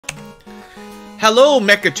Hello,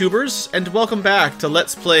 Mechatubers, and welcome back to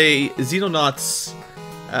Let's Play Xenonauts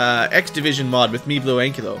X-Division mod with me,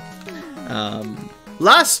 BlueAnkylo.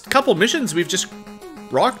 Last couple missions, we've just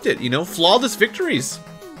rocked it, you know, flawless victories.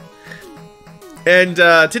 And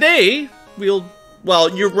today, we're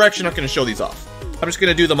actually not going to show these off. I'm just going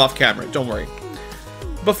to do them off camera, don't worry.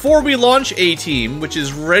 Before we launch A-Team, which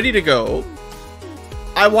is ready to go,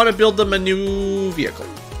 I want to build them a new vehicle.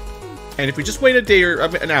 And if we just wait a day or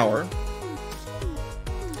an hour,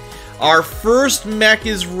 our first mech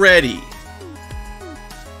is ready.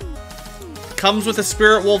 Comes with a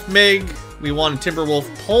Spirit Wolf Meg. We want a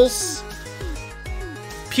Timberwolf Pulse.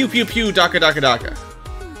 Pew pew pew, daka daka daka.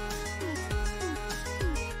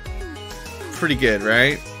 Pretty good,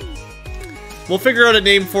 right? We'll figure out a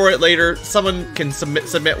name for it later. Someone can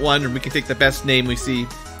submit one, and we can take the best name we see.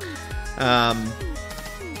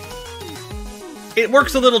 It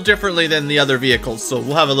works a little differently than the other vehicles, so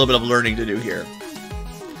we'll have a little bit of learning to do here.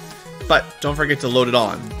 But don't forget to load it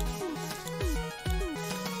on.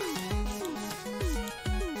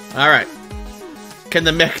 Alright. Can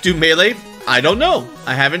the mech do melee? I don't know.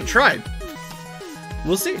 I haven't tried.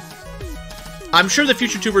 We'll see. I'm sure the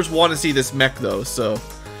future tubers want to see this mech though, so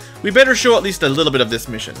we better show at least a little bit of this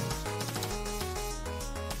mission.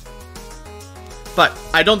 But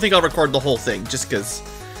I don't think I'll record the whole thing, just because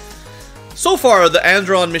so far the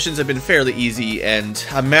Andron missions have been fairly easy, and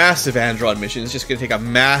a massive Andron mission is just going to take a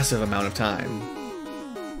massive amount of time.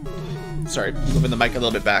 Sorry, moving the mic a little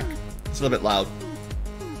bit back. It's a little bit loud.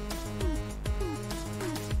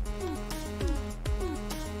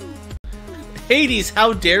 Hades,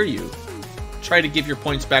 how dare you try to give your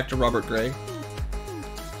points back to Robert Gray.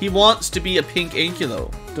 He wants to be a pink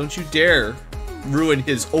Ankylo. Don't you dare ruin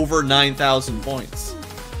his over 9,000 points.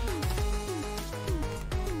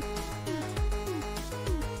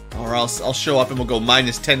 Or else I'll show up and we'll go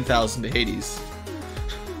minus 10,000 to Hades.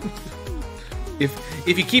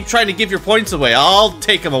 If you keep trying to give your points away, I'll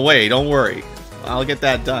take them away. Don't worry. I'll get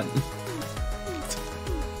that done.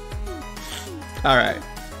 Alright.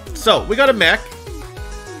 So, we got a mech.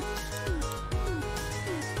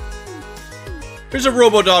 There's a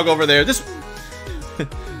robo-dog over there. This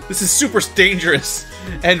is super dangerous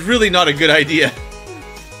and really not a good idea.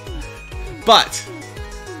 But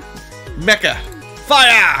mecha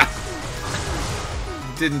fire!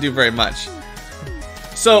 Didn't do very much.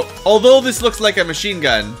 So, although this looks like a machine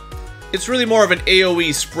gun, it's really more of an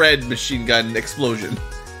AoE spread machine gun explosion.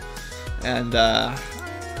 And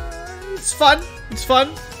it's fun. It's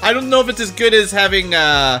fun. I don't know if it's as good as having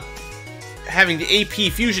the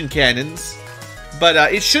AP fusion cannons,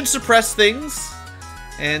 but it should suppress things.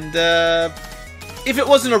 And if it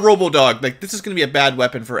wasn't a robo-dog, like, this is going to be a bad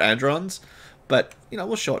weapon for Androns, but you know,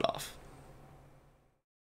 we'll show it off.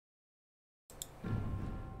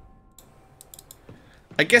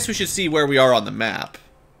 I guess we should see where we are on the map.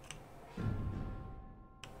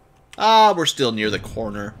 Ah, we're still near the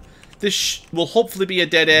corner. This will hopefully be a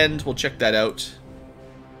dead end. We'll check that out.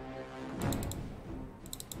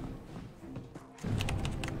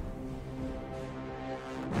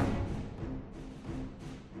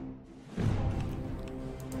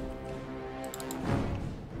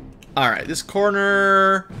 Alright, this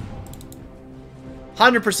corner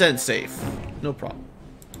 100% safe. No problem.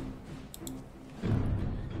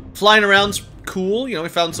 Flying around's cool. You know, we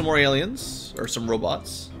found some more aliens. Or some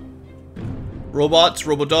robots. Robots,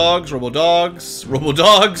 robo-dogs, robo-dogs,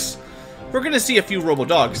 robo-dogs. We're gonna see a few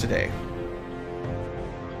robo-dogs today.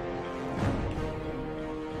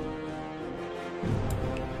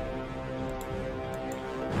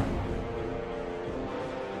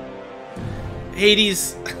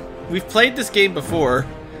 Hades, we've played this game before.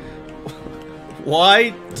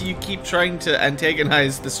 Why do you keep trying to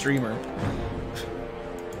antagonize the streamer?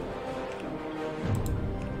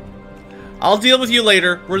 I'll deal with you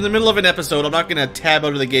later. We're in the middle of an episode. I'm not going to tab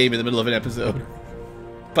out of the game in the middle of an episode.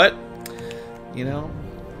 But, you know,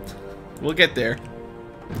 we'll get there.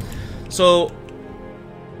 So,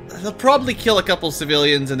 they'll probably kill a couple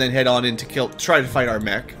civilians and then head on in to try to fight our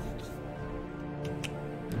mech.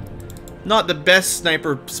 Not the best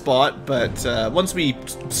sniper spot, but once we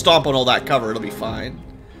stomp on all that cover, it'll be fine.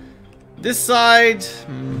 This side...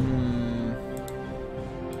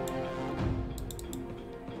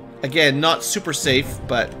 Again, not super safe,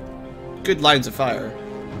 but good lines of fire.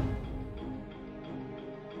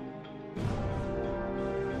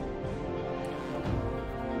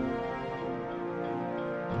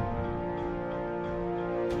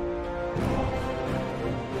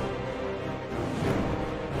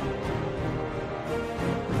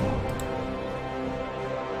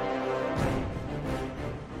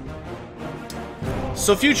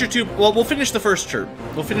 So future tube. Well, we'll finish the first turn.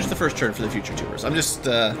 We'll finish the first turn for the future tubers. I'm just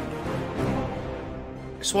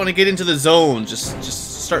want to get into the zone.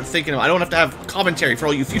 Just start thinking. I don't have to have commentary for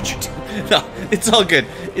all you future. No, it's all good.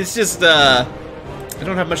 It's just I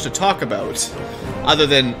don't have much to talk about, other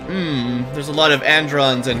than there's a lot of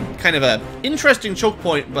androns and kind of a interesting choke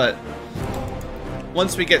point. But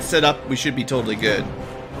once we get set up, we should be totally good.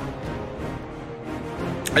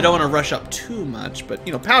 I don't want to rush up too much, but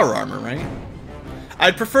you know, power armor, right?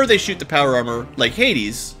 I'd prefer they shoot the power armor like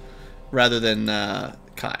Hades, rather than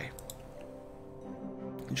Kai.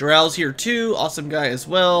 Jarrell's here too, awesome guy as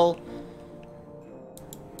well.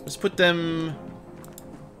 Let's put them...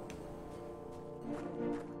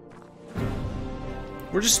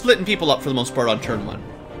 We're just splitting people up for the most part on turn 1.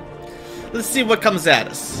 Let's see what comes at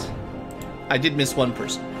us. I did miss one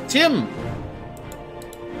person. Tim!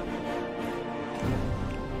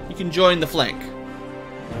 You can join the flank.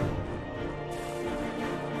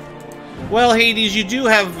 Well, Hades, you do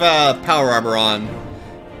have power armor on.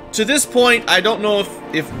 To this point, I don't know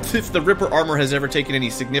if the Ripper armor has ever taken any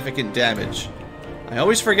significant damage. I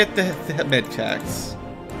always forget the med packs.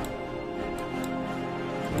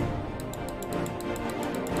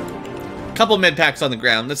 Couple med packs on the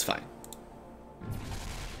ground, that's fine.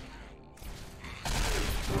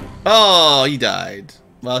 Oh, he died.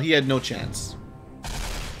 Well, he had no chance.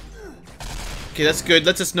 Okay, that's good.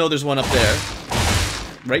 Lets us know there's one up there.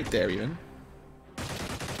 Right there, even.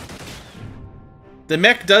 The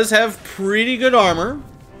mech does have pretty good armor,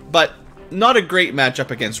 but not a great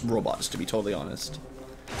matchup against robots, to be totally honest.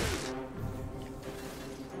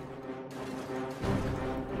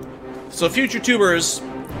 So, future tubers,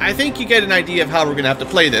 I think you get an idea of how we're going to have to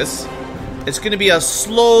play this. It's going to be a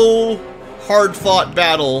slow, hard-fought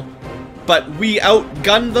battle, but we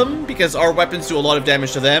outgun them because our weapons do a lot of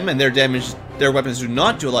damage to them, and their weapons do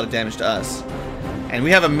not do a lot of damage to us. And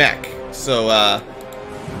we have a mech, so,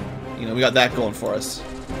 you know, we got that going for us.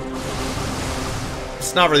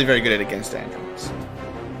 It's not really very good at against androids.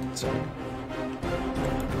 So.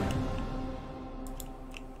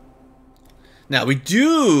 Now, we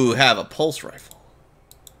do have a pulse rifle.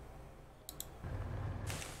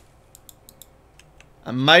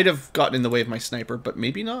 I might have gotten in the way of my sniper, but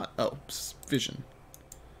maybe not. Oh, vision.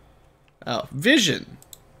 Oh, vision.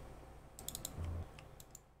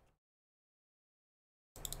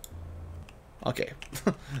 Okay.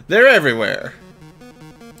 They're everywhere.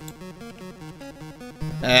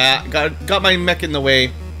 Got my mech in the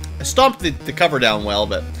way. I stomped the cover down well,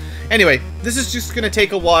 but anyway, this is just gonna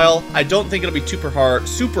take a while. I don't think it'll be super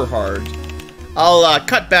hard. I'll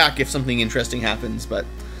cut back if something interesting happens, but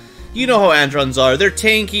you know how androns are. They're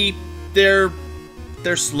tanky. They're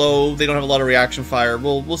slow. They don't have a lot of reaction fire.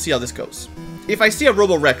 We'll see how this goes. If I see a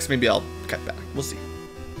Robo-Rex, maybe I'll cut back. We'll see.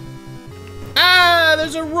 Ah,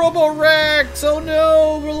 there's a Robo-Rex! Oh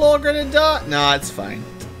no, we're all gonna die. Nah, it's fine.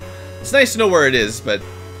 It's nice to know where it is, but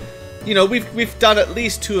you know, we've done at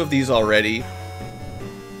least 2 of these already.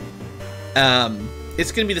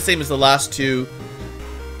 It's gonna be the same as the last 2.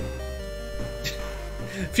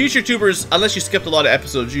 Future tubers, unless you skipped a lot of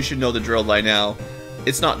episodes, you should know the drill by now.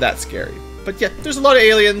 It's not that scary. But yeah, there's a lot of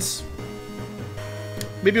aliens.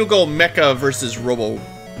 Maybe we'll go Mecha versus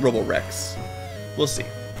Robo-Rex. We'll see.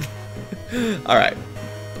 Alright.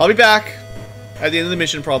 I'll be back at the end of the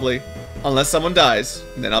mission, probably. Unless someone dies.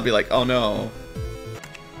 And then I'll be like, oh no.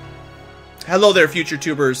 Hello there, future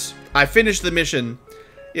tubers. I finished the mission.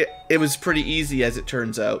 It was pretty easy, as it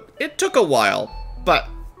turns out. It took a while, but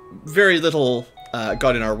very little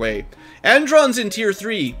got in our way. Andron's in Tier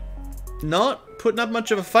 3. Not putting up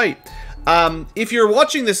much of a fight. If you're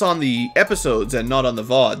watching this on the episodes and not on the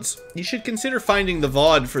VODs, you should consider finding the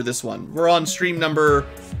VOD for this one. We're on stream number...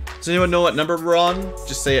 Does anyone know what number we're on?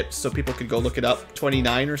 Just say it so people could go look it up.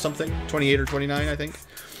 29 or something? 28 or 29, I think.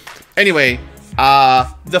 Anyway,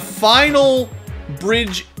 the final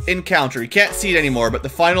bridge encounter. You can't see it anymore, but the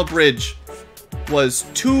final bridge was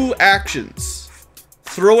 2 actions.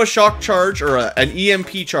 Throw a shock charge or an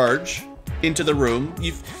EMP charge into the room.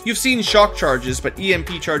 You've seen shock charges, but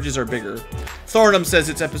EMP charges are bigger. Thornham says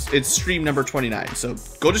it's stream number 29. So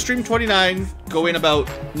go to stream 29, go in about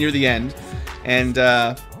near the end, and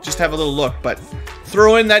just have a little look. But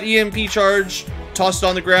throw in that EMP charge, toss it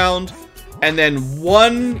on the ground, and then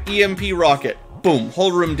 1 EMP rocket. Boom,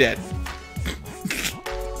 whole room dead.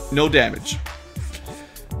 No damage.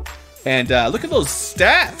 And look at those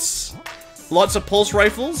stats. Lots of pulse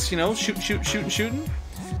rifles, you know, shooting.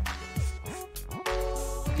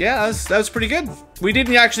 Yeah, that was pretty good. We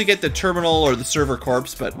didn't actually get the terminal or the server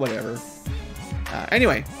corpse, but whatever.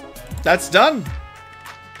 Anyway, that's done.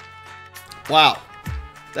 Wow,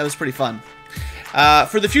 that was pretty fun.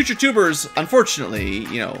 For the future tubers, unfortunately,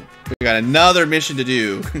 you know, we got another mission to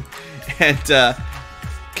do. And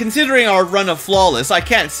considering our run of Flawless, I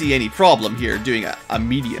can't see any problem here doing a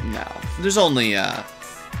medium now. There's only,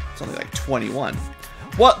 it's only like 21.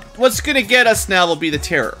 What's gonna get us now will be the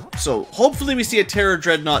Terror. So hopefully we see a Terror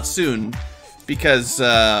Dreadnought soon. Because,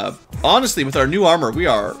 honestly, with our new armor, we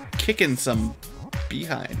are kicking some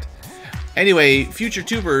behind. Anyway, future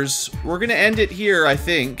tubers, we're gonna end it here, I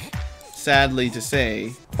think. Sadly to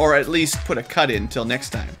say. Or at least put a cut in till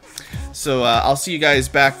next time. So, I'll see you guys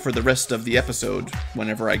back for the rest of the episode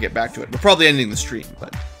whenever I get back to it. We're probably ending the stream,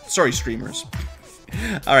 but sorry, streamers.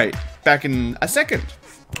 Alright, back in a second.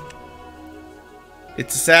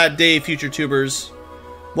 It's a sad day, future tubers.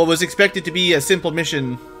 What was expected to be a simple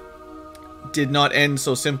mission did not end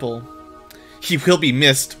so simple. He will be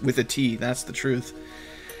missed with a T, that's the truth.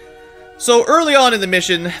 So early on in the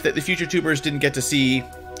mission that the future tubers didn't get to see,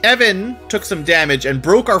 Evan took some damage and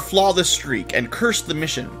broke our flawless streak and cursed the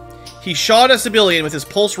mission. He shot a civilian with his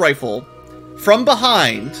pulse rifle from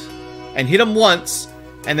behind and hit him once,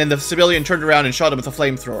 and then the civilian turned around and shot him with a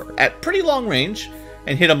flamethrower at pretty long range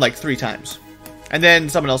and hit him like 3 times. And then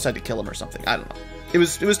someone else had to kill him or something. I don't know. It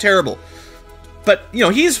was terrible. But, you know,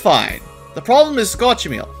 he's fine. The problem is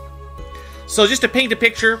Scotchamil. So just to paint a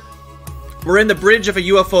picture, we're in the bridge of a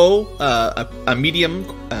UFO, a medium,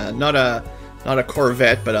 not a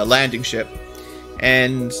Corvette, but a landing ship.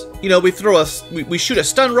 And, you know, we shoot a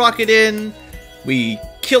stun rocket in, we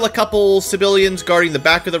kill a couple civilians guarding the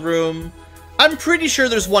back of the room. I'm pretty sure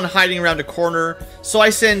there's one hiding around a corner, so I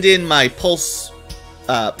send in my pulse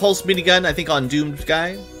minigun, I think on Doomed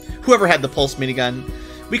guy. Whoever had the pulse minigun.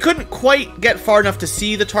 We couldn't quite get far enough to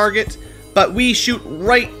see the target, but we shoot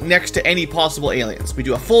right next to any possible aliens. We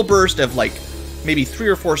do a full burst of like maybe 3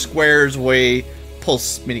 or 4 squares away.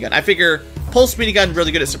 Pulse minigun. I figure pulse minigun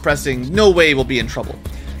really good at suppressing. No way we'll be in trouble.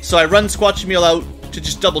 So I run Squatchamil out to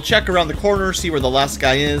just double check around the corner, see where the last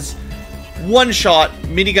guy is. One shot,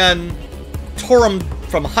 minigun, tore him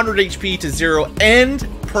from 100 HP to 0, and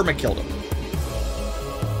perma-killed him.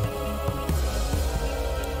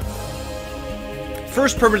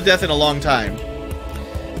 First permanent death in a long time.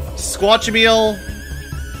 Squatchamil,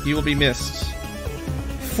 you will be missed.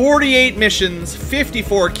 48 missions,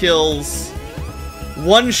 54 kills,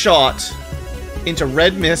 1 shot into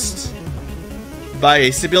red mist by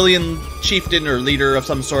a civilian chieftain or leader of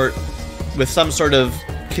some sort with some sort of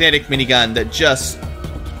kinetic minigun that just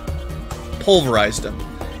pulverized him.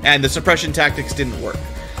 And the suppression tactics didn't work.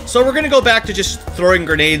 So we're going to go back to just throwing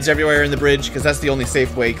grenades everywhere in the bridge, because that's the only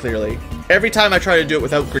safe way, clearly. Every time I try to do it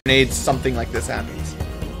without grenades, something like this happens.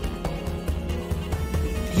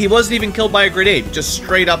 He wasn't even killed by a grenade, just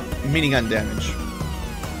straight up minigun damage.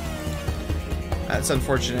 That's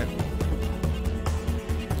unfortunate.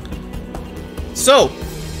 So,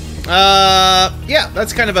 yeah,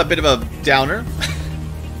 that's kind of a bit of a downer.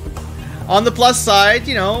 On the plus side,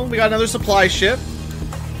 you know, we got another supply ship.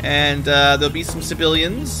 And there'll be some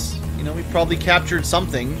civilians. You know, we probably captured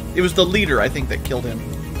something. It was the leader, I think, that killed him.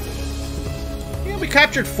 Yeah, we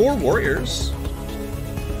captured 4 warriors.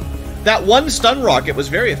 That one stun rocket was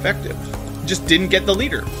very effective. Just didn't get the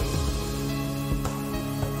leader.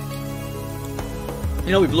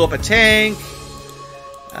 You know, we blew up a tank.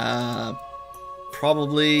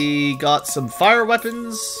 Probably got some fire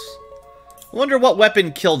weapons. I wonder what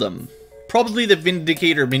weapon killed him. Probably the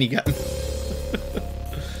Vindicator minigun.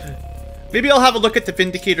 Maybe I'll have a look at the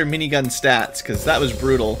Vindicator minigun stats, because that was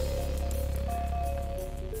brutal.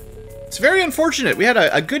 It's very unfortunate. We had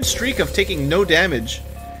a good streak of taking no damage,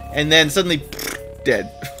 and then suddenly,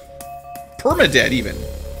 dead. Perma-dead, even.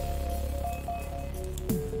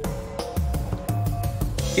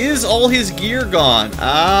 Is all his gear gone?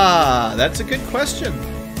 Ah, that's a good question.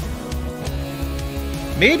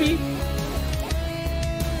 Maybe.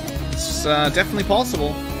 It's definitely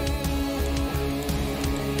possible.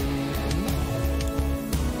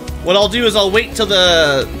 What I'll do is I'll wait till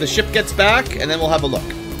the ship gets back, and then we'll have a look.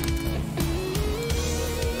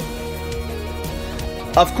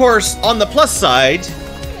 Of course, on the plus side,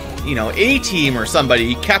 you know, A-Team or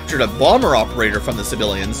somebody captured a bomber operator from the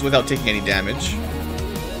civilians without taking any damage.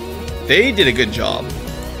 They did a good job.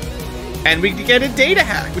 And we get a data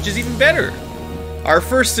hack, which is even better. Our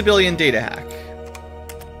first civilian data hack.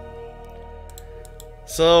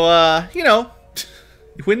 So, you know,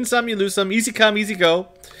 you win some, you lose some. Easy come, easy go.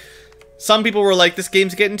 Some people were like, this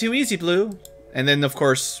game's getting too easy, Blue. And then, of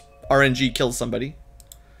course, RNG kills somebody.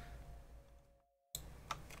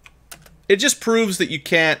 It just proves that you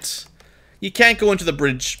can't go into the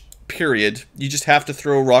bridge, period. You just have to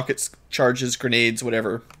throw rockets, charges, grenades,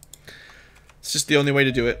 whatever. It's just the only way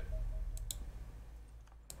to do it.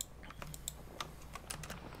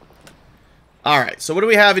 Alright, so what do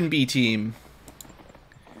we have in B team?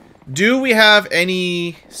 Do we have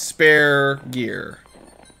any spare gear?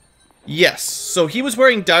 Yes. So he was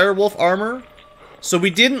wearing direwolf armor. So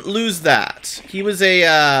we didn't lose that. He was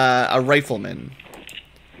a rifleman.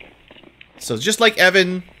 So just like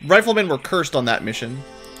Evan, riflemen were cursed on that mission.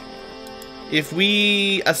 If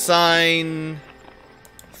we assign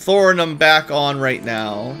Thorinum back on right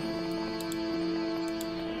now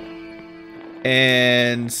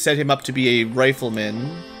and set him up to be a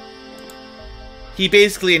rifleman, he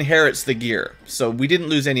basically inherits the gear. So we didn't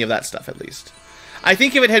lose any of that stuff, at least. I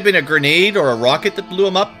think if it had been a grenade or a rocket that blew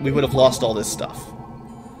him up, we would have lost all this stuff.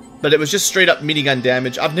 But it was just straight up minigun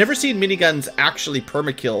damage. I've never seen miniguns actually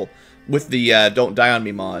permakill with the Don't Die On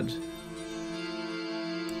Me mod.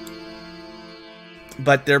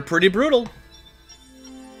 But they're pretty brutal.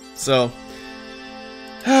 So,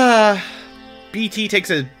 BT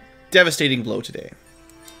takes a devastating blow today.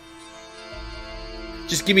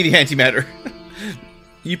 Just give me the antimatter.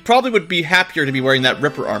 You probably would be happier to be wearing that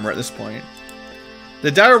Ripper armor at this point.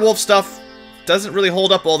 The direwolf stuff doesn't really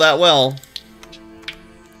hold up all that well.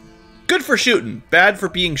 Good for shooting, bad for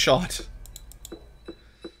being shot.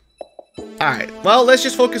 Alright, well, let's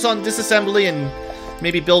just focus on disassembly and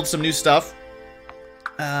maybe build some new stuff.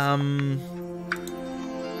 I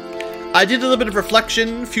did a little bit of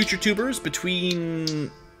reflection, future tubers,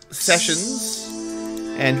 between sessions.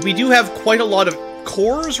 And we do have quite a lot of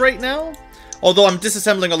cores right now. Although I'm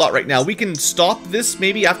disassembling a lot right now. We can stop this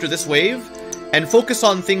maybe after this wave and focus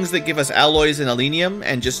on things that give us alloys and alenium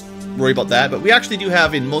and just worry about that. But we actually do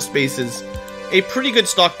have, in most bases, a pretty good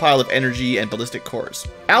stockpile of energy and ballistic cores.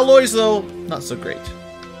 Alloys, though, not so great.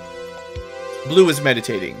 Blue is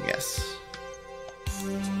meditating, yes.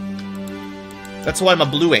 That's why I'm a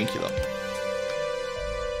BlueAnkylo.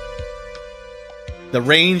 The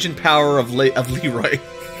range and power of Leroy.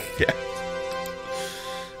 Yeah.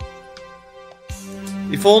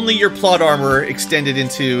 If only your plot armor extended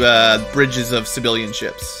into bridges of civilian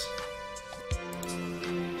ships.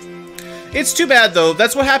 It's too bad, though.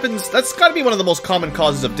 That's what happens. That's got to be one of the most common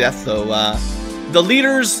causes of death, though. The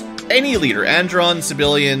leaders, any leader, Andron,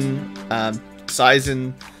 Civilian,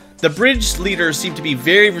 Sizen, the bridge leaders seem to be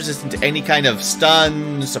very resistant to any kind of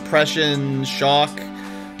stun, suppression, shock,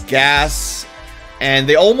 gas, and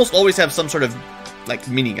they almost always have some sort of, like,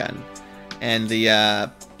 minigun. And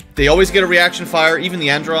they always get a reaction fire, even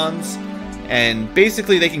the Androns, and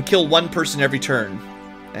basically they can kill one person every turn.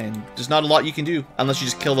 And there's not a lot you can do unless you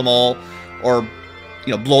just kill them all or,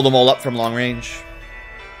 you know, blow them all up from long range.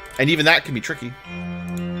 And even that can be tricky.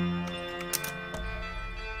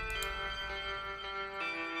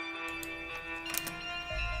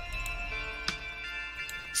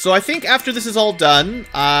 So I think after this is all done,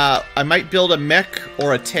 I might build a mech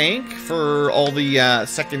or a tank for all the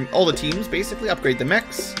all the teams, basically. Upgrade the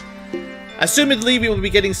mechs. Assumedly, we will be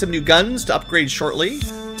getting some new guns to upgrade shortly,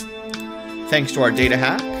 thanks to our data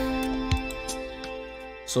hack.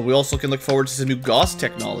 So we also can look forward to some new Gauss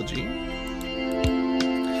technology.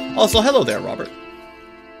 Also, hello there, Robert.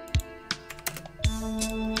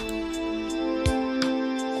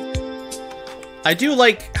 I do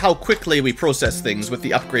like how quickly we process things with the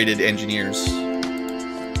upgraded engineers.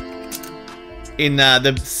 In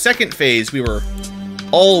the second phase, we were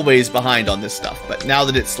always behind on this stuff, but now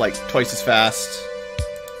that it's like twice as fast,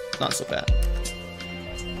 not so bad.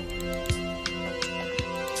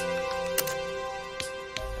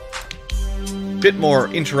 Bit more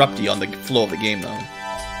interrupty on the flow of the game, though.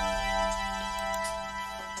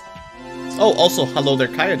 Oh, also, hello there,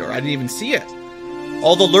 Kyador. I didn't even see it.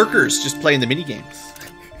 All the lurkers just playing the minigames.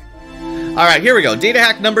 Alright, here we go. Data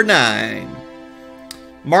hack number 9.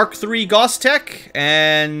 Mark III Gauss Tech,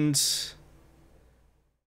 and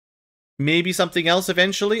maybe something else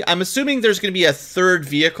eventually. I'm assuming there's going to be a third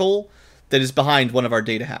vehicle that is behind one of our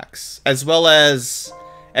data hacks, as well as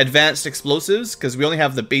advanced explosives, because we only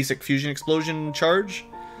have the basic fusion explosion charge.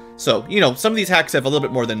 So, you know, some of these hacks have a little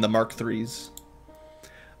bit more than the Mark IIIs.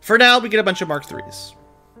 For now, we get a bunch of Mark IIIs.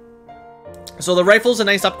 So the rifle's a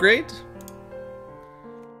nice upgrade.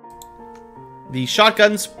 The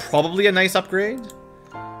shotgun's probably a nice upgrade.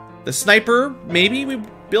 The sniper, maybe we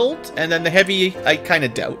built, and then the heavy, I kind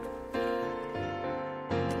of doubt.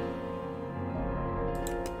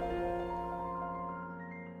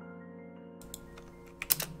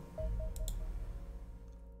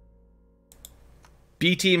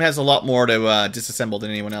 B team has a lot more to disassemble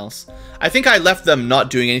than anyone else. I think I left them not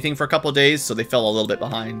doing anything for a couple of days, so they fell a little bit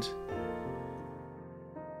behind.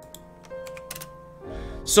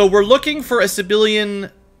 So we're looking for a civilian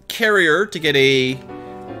carrier to get a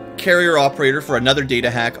carrier operator for another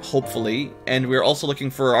data hack, hopefully. And we're also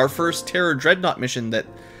looking for our first Terror Dreadnought mission that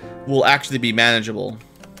will actually be manageable.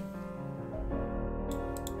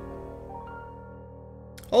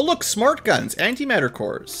 Oh look, smart guns, antimatter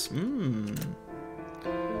cores.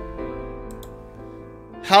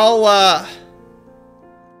 How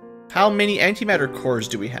many antimatter cores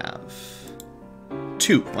do we have?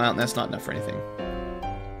 2. Well, that's not enough for anything.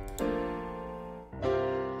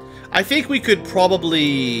 I think we could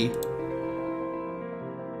probably...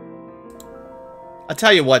 I'll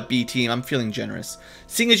tell you what, B-Team, I'm feeling generous.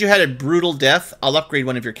 Seeing as you had a brutal death, I'll upgrade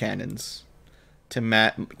one of your cannons to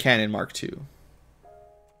Cannon Mark II.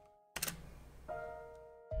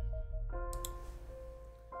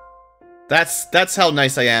 That's how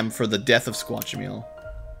nice I am for the death of Squatchameel.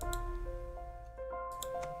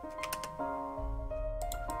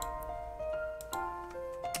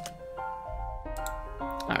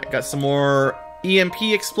 Alright, got some more EMP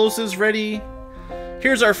explosives ready.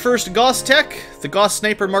 Here's our first Gauss tech, the Gauss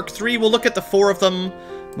Sniper Mark III. We'll look at the 4 of them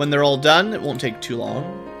when they're all done. It won't take too long.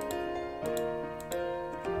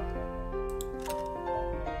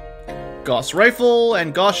 Gauss Rifle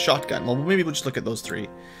and Gauss Shotgun. Well, maybe we'll just look at those 3.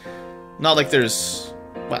 Not like there's...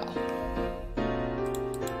 well...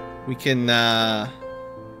 we can,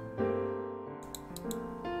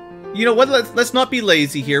 you know what, let's not be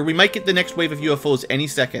lazy here. We might get the next wave of UFOs any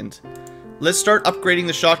second. Let's start upgrading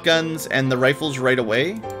the shotguns and the rifles right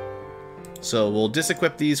away. So we'll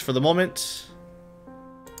disequip these for the moment.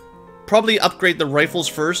 Probably upgrade the rifles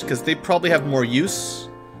first, because they probably have more use.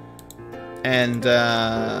 And,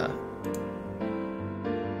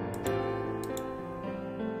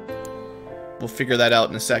 we'll figure that out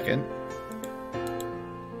in a second.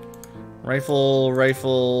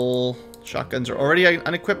 Rifle... shotguns are already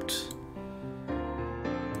unequipped.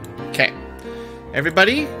 Okay.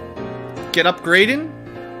 Everybody, get upgrading.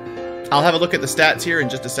 I'll have a look at the stats here in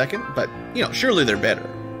just a second, but, you know, surely they're better.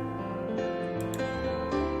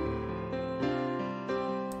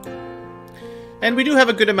 And we do have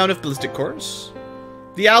a good amount of ballistic cores.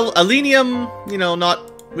 The alenium, you know,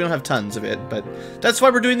 we don't have tons of it, but that's why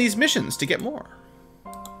we're doing these missions, to get more.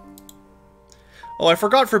 Oh, I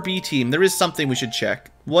forgot for B-Team, there is something we should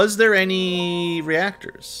check. Was there any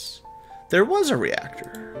reactors? There was a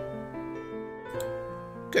reactor.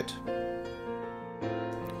 Good.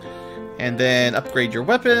 And then upgrade your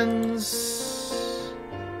weapons.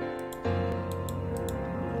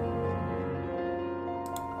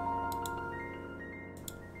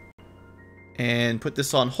 And put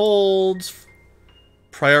this on hold.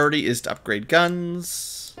 Priority is to upgrade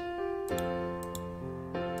guns.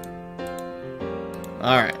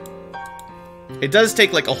 Alright. It does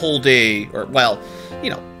take like a whole day, or, well, you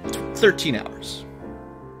know, 13 hours.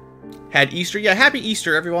 Had Easter? Yeah, happy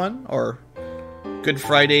Easter, everyone. Or Good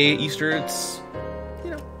Friday, Easter. It's,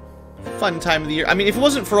 you know, fun time of the year. I mean, if it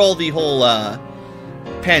wasn't for all the whole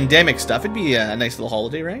pandemic stuff, it'd be a nice little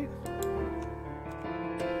holiday, right?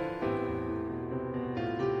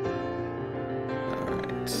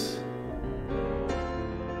 Alright.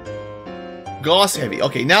 Gauss Heavy.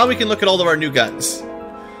 Okay, now we can look at all of our new guns.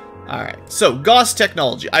 Alright, so Gauss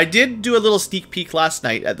technology. I did do a little sneak peek last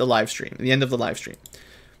night at the live stream, at the end of the live stream.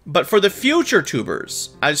 But for the future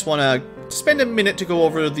tubers, I just want to spend a minute to go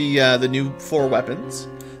over the new 4 weapons.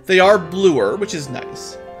 They are bluer, which is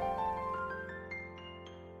nice.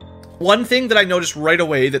 One thing that I noticed right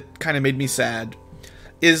away that kind of made me sad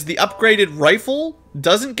is the upgraded rifle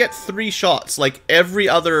doesn't get 3 shots like every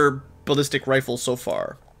other ballistic rifle so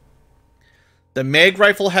far. The mag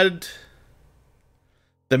rifle had...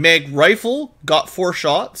 The mag rifle got 4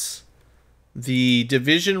 shots. The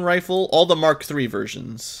division rifle, all the Mark III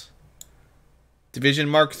versions. Division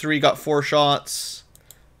Mark III got 4 shots.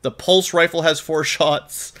 The pulse rifle has 4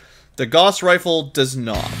 shots. The Gauss rifle does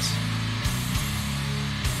not.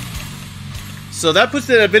 So that puts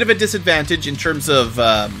it at a bit of a disadvantage in terms of,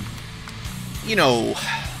 you know,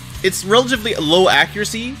 it's relatively low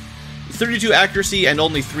accuracy. 32 accuracy and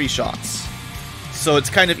only 3 shots. So it's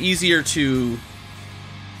kind of easier to...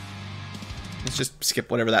 Let's just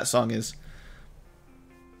skip whatever that song is.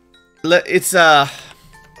 It's, how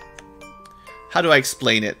do I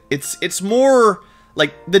explain it? It's more,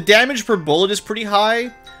 like, the damage per bullet is pretty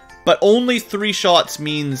high, but only 3 shots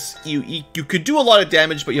means you could do a lot of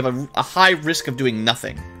damage, but you have a high risk of doing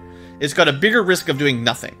nothing. It's got a bigger risk of doing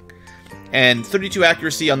nothing. And 32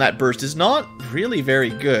 accuracy on that burst is not really very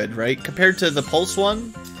good, right? Compared to the pulse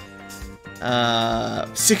one.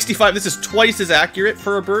 65, this is twice as accurate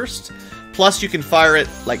for a burst. Plus, you can fire it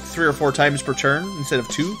like 3 or 4 times per turn instead of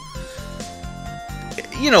 2.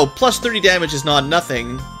 You know, plus 30 damage is not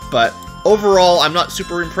nothing, but overall, I'm not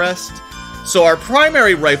super impressed. So our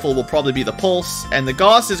primary rifle will probably be the Pulse, and the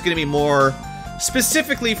Gauss is going to be more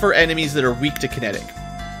specifically for enemies that are weak to kinetic.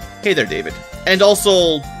 Hey there, David. And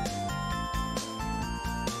also,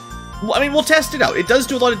 I mean, we'll test it out. It does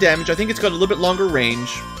do a lot of damage. I think it's got a little bit longer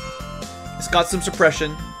range. It's got some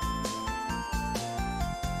suppression.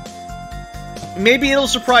 Maybe it'll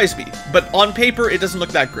surprise me, but on paper, it doesn't look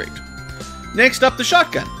that great. Next up, the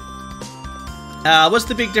shotgun. What's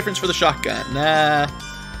the big difference for the shotgun?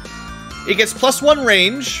 It gets +1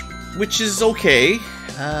 range, which is okay.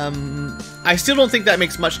 I still don't think that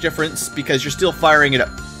makes much difference because you're still firing it at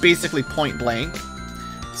basically point blank.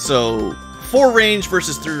 So 4 range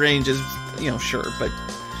versus 3 range is, you know, sure, but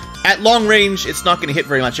at long range, it's not going to hit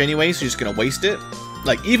very much anyway, so you're just going to waste it.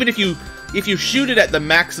 Like, even if you shoot it at the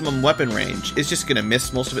maximum weapon range, it's just going to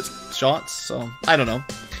miss most of its shots, so I don't know.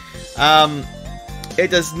 It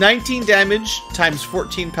does 19 damage times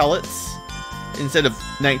 14 pellets instead of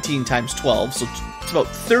 19 times 12, so it's about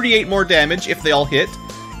 38 more damage if they all hit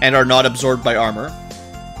and are not absorbed by armor.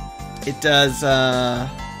 It does the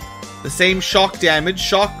same shock damage.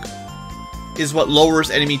 Shock is what lowers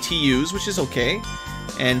enemy TUs, which is okay,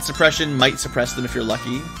 and suppression might suppress them if you're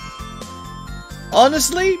lucky.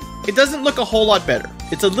 Honestly, it doesn't look a whole lot better.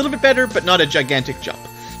 It's a little bit better, but not a gigantic jump.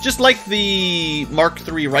 Just like the Mark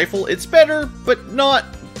III rifle, it's better, but not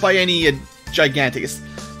by any gigantic. It's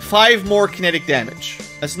 5 more kinetic damage.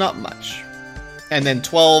 That's not much. And then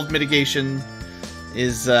 12 mitigation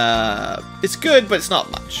is, it's good, but it's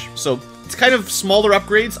not much. So, it's kind of smaller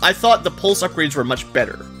upgrades. I thought the pulse upgrades were much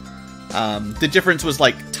better. The difference was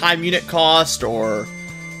like time unit cost or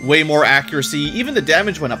way more accuracy. Even the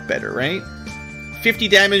damage went up better, right? 50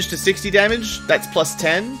 damage to 60 damage, that's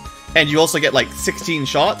 +10. And you also get like 16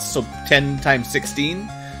 shots, so 10 times 16.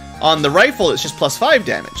 On the rifle, it's just +5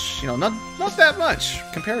 damage. You know, not that much,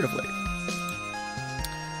 comparatively.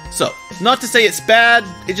 So, not to say it's bad,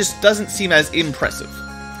 it just doesn't seem as impressive.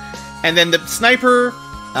 And then the sniper,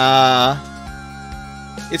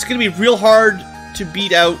 it's going to be real hard to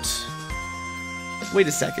beat out... Wait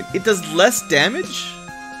a second, it does less damage?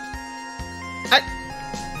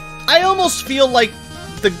 I almost feel like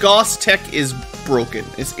the Gauss tech is broken.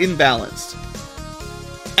 It's imbalanced.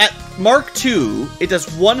 At Mark II, it does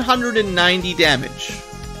 190 damage.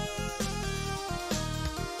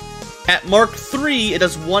 At Mark III, it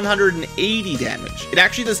does 180 damage. It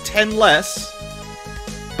actually does 10 less,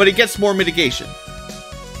 but it gets more mitigation.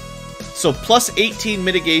 So +18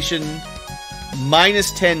 mitigation,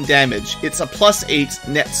 -10 damage. It's a +8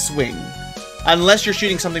 net swing. Unless you're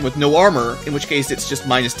shooting something with no armor, in which case it's just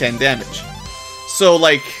 -10 damage. So,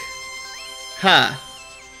 like,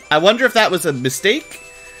 I wonder if that was a mistake,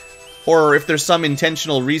 or if there's some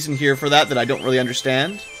intentional reason here for that I don't really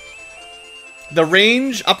understand. The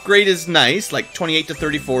range upgrade is nice, like 28 to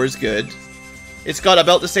 34 is good. It's got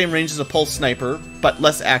about the same range as a pulse sniper, but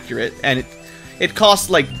less accurate, and it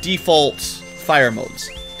costs like default fire modes.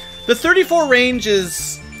 The 34 range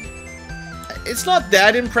is... it's not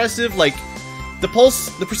that impressive, like,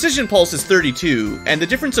 the precision pulse is 32, and the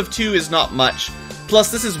difference of 2 is not much. Plus,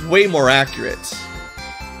 this is way more accurate.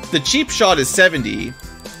 The cheap shot is 70,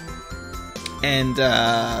 and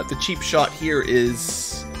the cheap shot here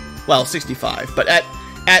is, well, 65. But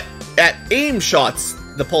at aim shots,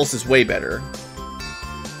 the pulse is way better.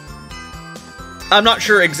 I'm not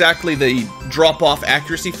sure exactly the drop-off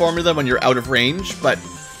accuracy formula when you're out of range, but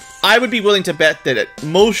I would be willing to bet that at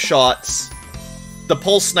most shots, the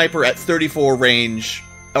pulse sniper at 34 range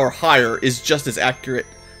or higher is just as accurate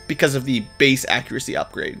because of the base accuracy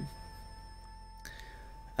upgrade.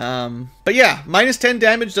 But yeah, -10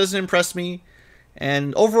 damage doesn't impress me,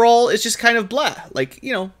 and overall it's just kind of blah. Like,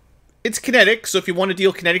 you know, it's kinetic, so if you want to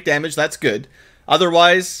deal kinetic damage, that's good.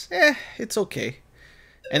 Otherwise, it's okay.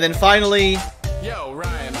 And then finally... Yo,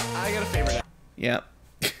 Ryan, I got a favor now. Yeah.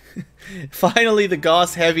 Finally, the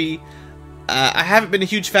Gauss Heavy. I haven't been a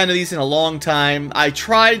huge fan of these in a long time. I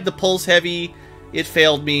tried the Pulse Heavy. It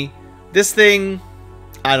failed me. This thing,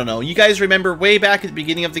 I don't know. You guys remember way back at the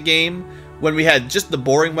beginning of the game when we had just the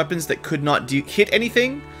boring weapons that could not hit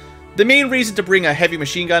anything? The main reason to bring a heavy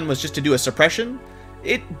machine gun was just to do a suppression.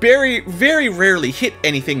 It very, very rarely hit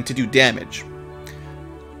anything to do damage.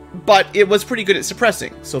 But it was pretty good at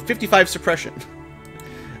suppressing, so 55 suppression.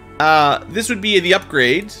 This would be the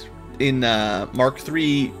upgrade in Mark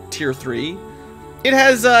III Tier 3. It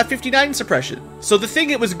has 59 suppression. So the thing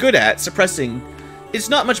it was good at, suppressing, it's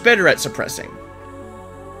not much better at suppressing.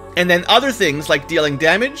 And then other things like dealing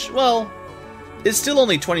damage, well, it's still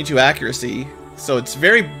only 22 accuracy, so it's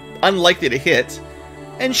very unlikely to hit.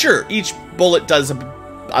 And sure, each bullet does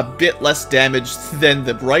a bit less damage than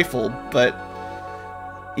the rifle, but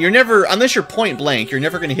you're never, unless you're point blank, you're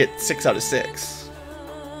never going to hit 6 out of 6.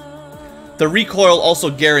 The recoil also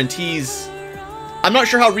guarantees... I'm not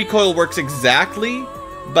sure how recoil works exactly,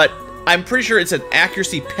 but I'm pretty sure it's an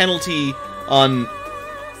accuracy penalty on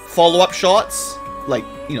follow-up shots. Like,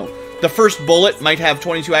 you know, the first bullet might have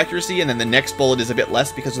 22 accuracy, and then the next bullet is a bit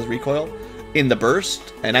less because of the recoil in the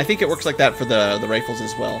burst. And I think it works like that for the rifles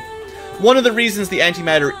as well. One of the reasons the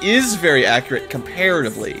antimatter is very accurate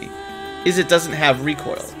comparatively is it doesn't have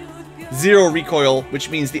recoil. 0 recoil,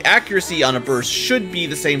 which means the accuracy on a burst should be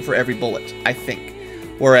the same for every bullet, I think.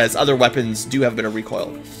 Whereas other weapons do have a bit of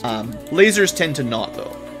recoil. Lasers tend to not,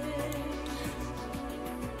 though.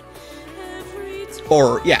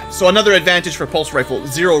 Or, yeah, so another advantage for pulse rifle,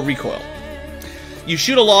 0 recoil. You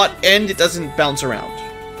shoot a lot, and it doesn't bounce around.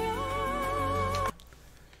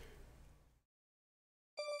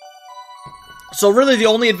 So really the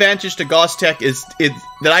only advantage to Gauss Tech is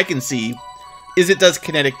that I can see is it does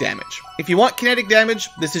kinetic damage. If you want kinetic damage,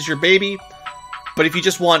 this is your baby. But if you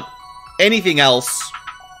just want anything else,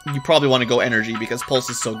 you probably want to go energy because pulse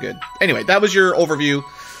is so good. Anyway, that was your overview.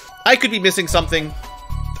 I could be missing something.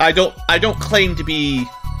 I don't claim to be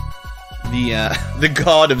the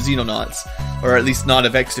god of Xenonauts, or at least not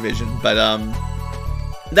of X-Division, but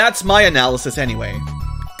that's my analysis anyway.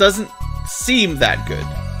 Doesn't seem that good.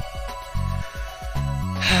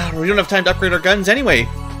 We don't have time to upgrade our guns anyway.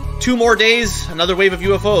 2 more days, another wave of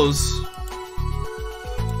UFOs.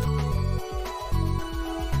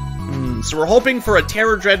 So we're hoping for a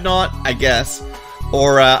Terror Dreadnought, I guess,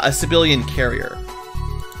 or a civilian carrier.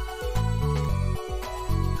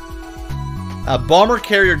 A bomber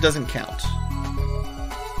carrier doesn't count.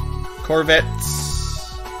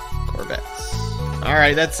 Corvettes.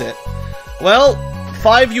 Alright, that's it. Well,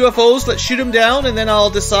 5 UFOs, let's shoot them down, and then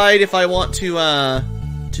I'll decide if I want to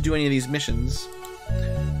do any of these missions.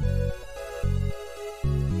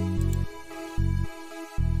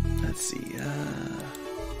 Let's see.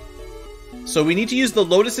 So we need to use the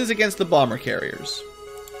Lotuses against the bomber carriers.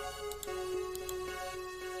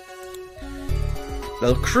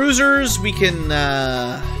 The cruisers, we can,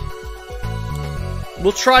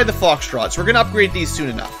 we'll try the Foxtrots. We're going to upgrade these soon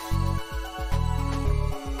enough.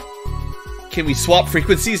 Can we swap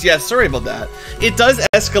frequencies? Yes, sorry about that. It does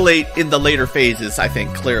escalate in the later phases, I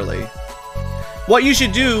think, clearly. What you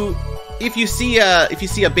should do, if you see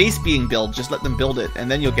a base being built, just let them build it, and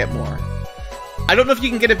then you'll get more. I don't know if you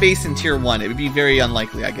can get a base in Tier 1. It would be very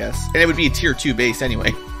unlikely, I guess. And it would be a Tier 2 base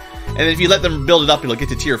anyway. And then if you let them build it up, it'll get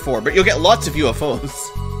to Tier 4. But you'll get lots of UFOs.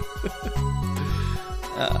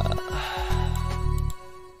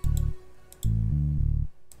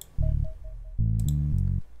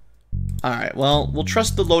 Alright, well, we'll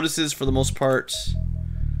trust the Lotuses for the most part.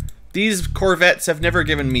 These Corvettes have never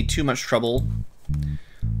given me too much trouble.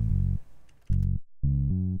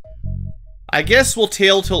 I guess we'll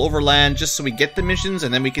tail till overland just so we get the missions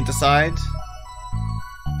and then we can decide.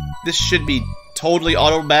 This should be totally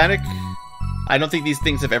automatic. I don't think these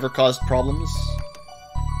things have ever caused problems.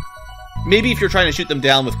 Maybe if you're trying to shoot them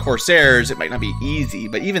down with Corsairs, it might not be easy,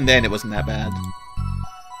 but even then it wasn't that bad.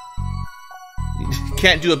 You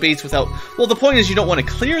can't do a base without... Well, the point is you don't want to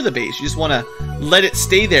clear the base, you just want to let it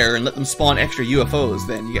stay there and let them spawn extra UFOs,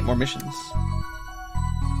 then you get more missions.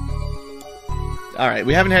 Alright,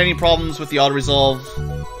 we haven't had any problems with the auto-resolve.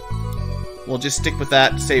 We'll just stick with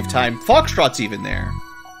that to save time. Foxtrot's even there.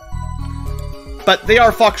 But they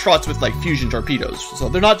are Foxtrots with, like, fusion torpedoes. So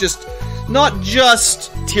they're not just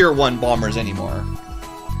Tier 1 bombers anymore.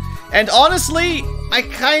 And honestly, I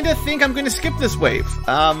kind of think I'm going to skip this wave.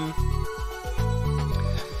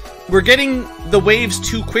 We're getting the waves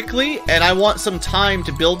too quickly, and I want some time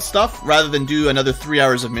to build stuff rather than do another 3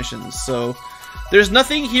 hours of missions. So there's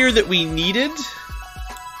nothing here that we needed.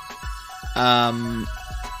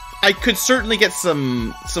 I could certainly get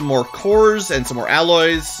some more cores and some more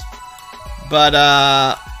alloys, but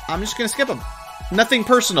I'm just gonna skip them. Nothing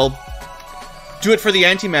personal. Do it for the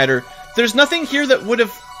antimatter. There's nothing here that would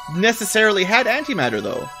have necessarily had antimatter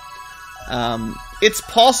though. It's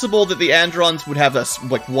possible that the Androns would have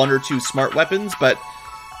like 1 or 2 smart weapons, but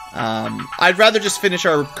I'd rather just finish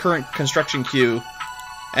our current construction queue,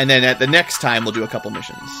 and then at the next time we'll do a couple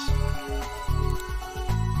missions.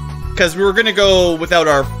 Because we were going to go without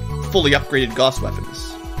our fully upgraded Gauss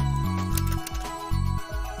weapons.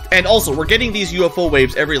 And also, we're getting these UFO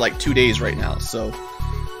waves every, like, 2 days right now, so...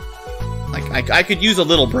 Like, I could use a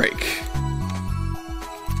little break.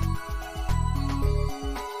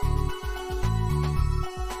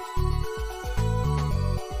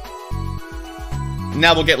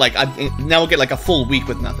 Now we'll get, like, a full week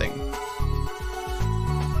with nothing.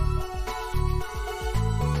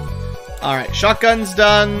 Alright, shotgun's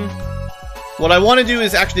done. What I want to do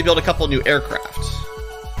is actually build a couple new aircraft.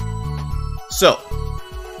 So,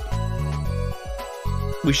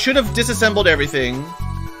 we should have disassembled everything.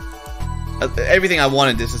 Everything I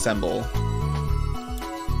want to disassemble.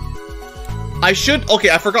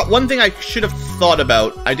 Okay, I forgot one thing I should have thought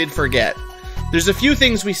about. I did forget. There's a few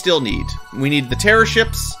things we still need. We need the terror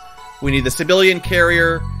ships, we need the civilian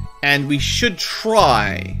carrier, and we should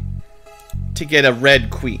try to get a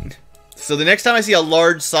red queen. So the next time I see a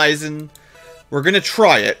large Sizen, we're going to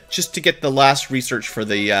try it, just to get the last research for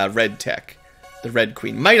the red tech. The red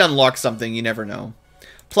queen. Might unlock something, you never know.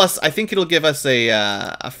 Plus, I think it'll give us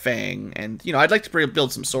a fang, and, you know, I'd like to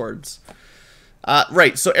build some swords.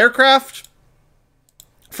 Right, so aircraft.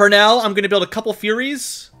 For now, I'm going to build a couple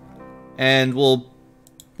Furies, and we'll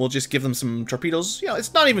just give them some torpedoes. You know,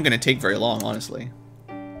 it's not even going to take very long, honestly.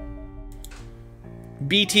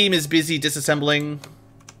 B team is busy disassembling.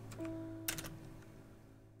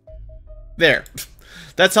 There.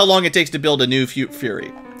 That's how long it takes to build a new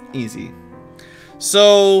Fury. Easy.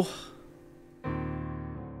 So,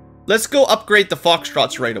 let's go upgrade the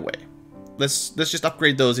Foxtrots right away. Let's just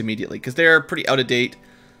upgrade those immediately, because they're pretty out of date.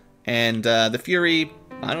 And the Fury,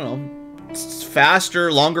 I don't know, it's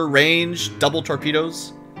faster, longer range, double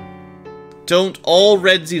torpedoes. Don't all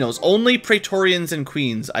red Xenos, only Praetorians and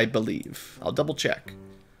Queens, I believe. I'll double check.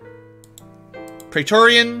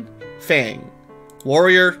 Praetorian, Fang.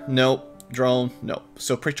 Warrior, nope. Drone, nope.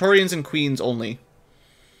 So Praetorians and Queens only.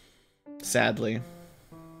 Sadly.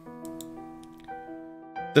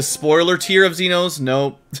 The spoiler tier of Xenos,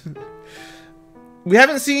 nope. We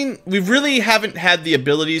really haven't had the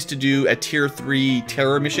abilities to do a tier 3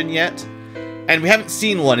 terror mission yet. And we haven't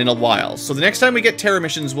seen one in a while. So the next time we get terror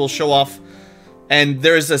missions, we'll show off. And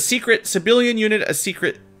there's a secret civilian unit, a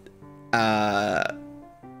secret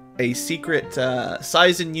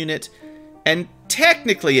Sizen unit, and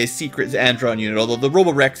technically a secret Andron unit, although the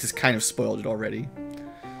Roborex has kind of spoiled it already.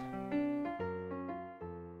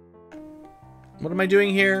 What am I doing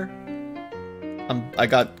here? I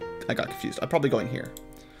got confused. I'm probably going here.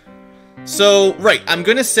 So, right, I'm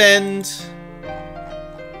gonna send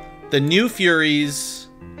the new Furies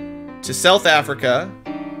to South Africa,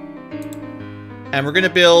 and we're gonna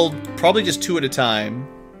build probably just 2 at a time.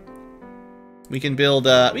 We can build,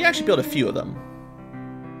 we actually build a few of them.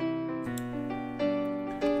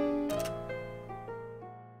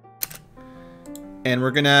 And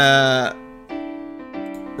we're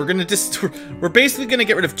basically gonna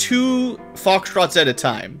get rid of 2 Foxtrots at a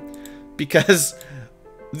time, because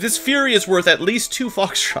this Fury is worth at least 2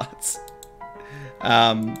 Foxtrots.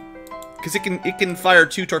 Because it can fire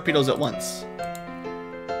 2 torpedoes at once.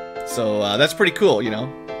 So that's pretty cool, you know.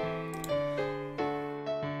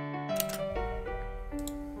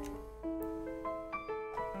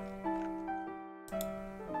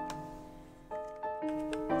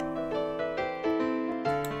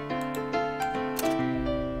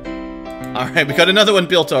 Alright, we got another one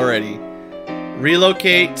built already.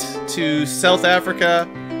 Relocate to South Africa.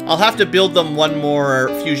 I'll have to build them one more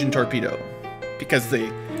fusion torpedo, because they're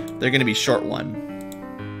going to be short one.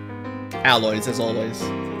 Alloys, as always.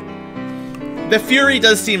 The Fury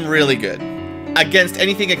does seem really good against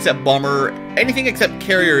anything except bomber, anything except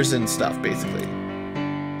carriers and stuff, basically.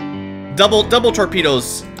 Double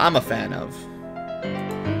torpedoes, I'm a fan of.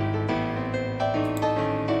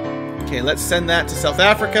 Okay, let's send that to South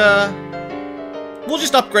Africa. We'll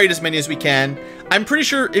just upgrade as many as we can. I'm pretty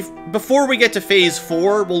sure before we get to phase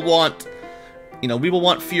 4, we'll want, you know, we will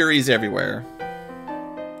want Furies everywhere.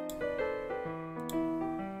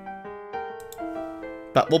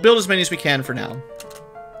 But we'll build as many as we can for now.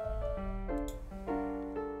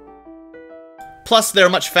 Plus, they're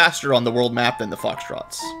much faster on the world map than the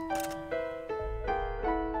Foxtrots.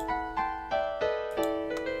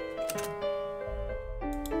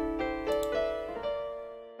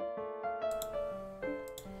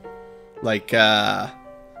 Like,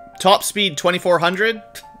 top speed 2400.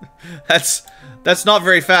 That's not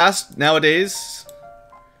very fast nowadays.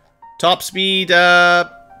 Top speed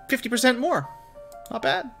 50% more. Not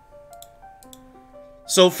bad.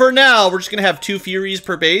 So for now, we're just gonna have 2 Furies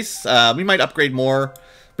per base. We might upgrade more.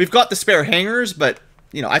 We've got the spare hangars, but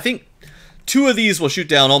you know, I think 2 of these will shoot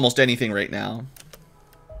down almost anything right now.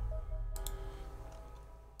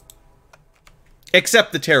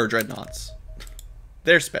 Except the Terror Dreadnoughts.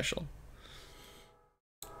 They're special.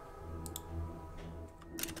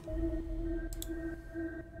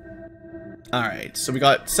 Alright, so we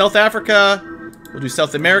got South Africa. We'll do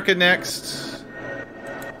South America next.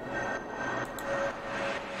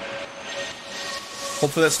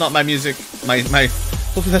 Hopefully that's not my music.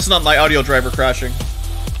 Hopefully that's not my audio driver crashing.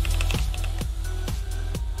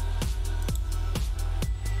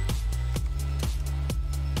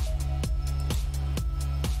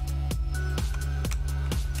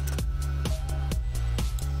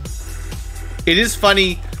 It is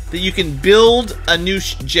funny that you can build a new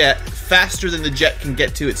jet faster than the jet can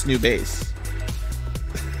get to its new base.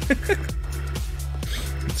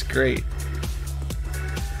 It's great.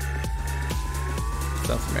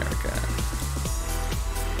 South America.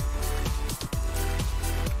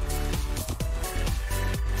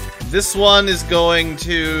 This one is going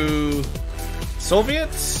to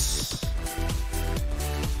Soviets.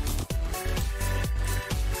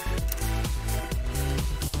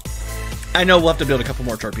 I know we'll have to build a couple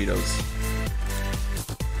more torpedoes.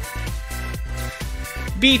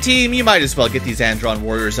 B team, you might as well get these Andron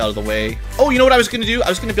warriors out of the way. Oh, you know what I was going to do? I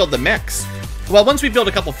was going to build the mechs. Well, once we build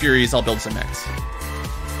a couple Furies, I'll build some mechs.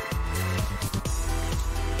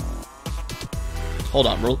 Hold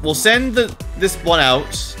on, we'll send this one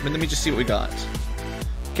out. Let me just see what we got.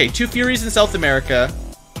 Okay, 2 Furies in South America.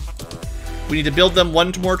 We need to build them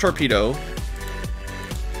 1 more torpedo.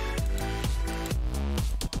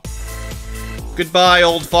 Goodbye,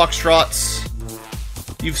 old Foxtrots.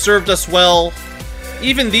 You've served us well.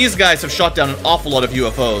 Even these guys have shot down an awful lot of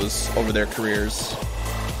UFOs over their careers.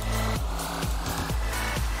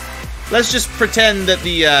 Let's just pretend that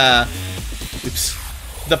the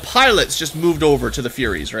pilots just moved over to the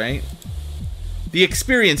Furies, right? The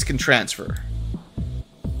experience can transfer.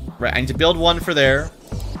 Right, I need to build 1 for there.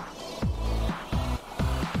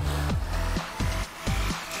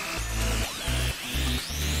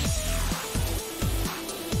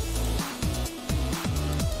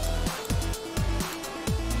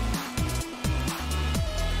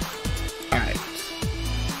 Alright.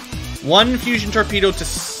 1 fusion torpedo to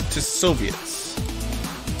Soviets.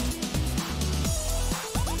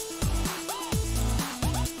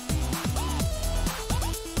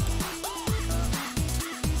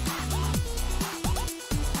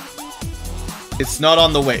 It's not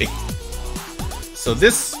on the way. So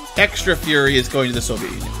this extra Fury is going to the Soviet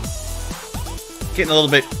Union. Getting a little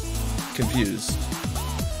bit confused.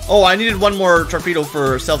 Oh, I needed 1 more torpedo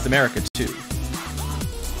for South America too.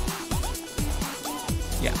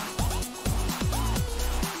 Yeah.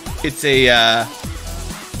 It's a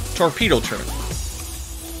torpedo turn.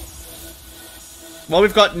 Well,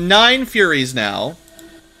 we've got 9 Furies now.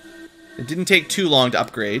 It didn't take too long to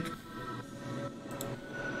upgrade.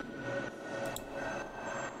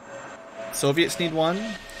 Soviets need 1.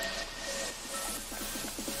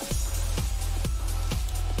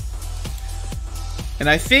 And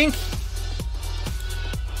I think...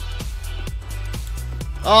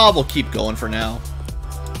 Oh, we'll keep going for now.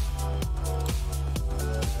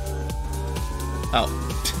 Oh.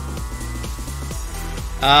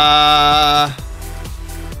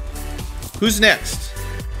 Who's next?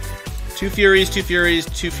 2 Furies, 2 Furies,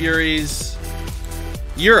 2 Furies.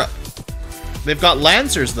 Europe. They've got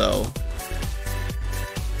Lancers, though.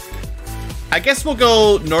 I guess we'll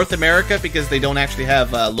go North America because they don't actually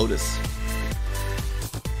have Lotus.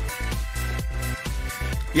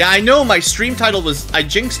 Yeah, I know my stream title was... I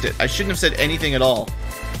jinxed it. I shouldn't have said anything at all.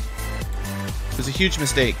 It was a huge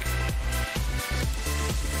mistake.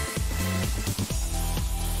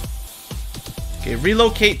 Okay,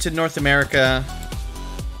 relocate to North America.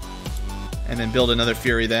 And then build another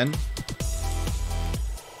Fury then.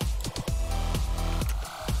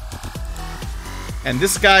 And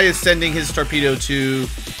this guy is sending his torpedo to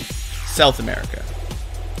South America.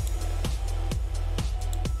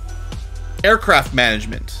 Aircraft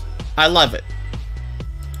management. I love it.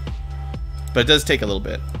 But it does take a little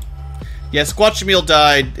bit. Yeah, Squatchamil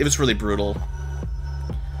died. It was really brutal.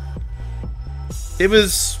 It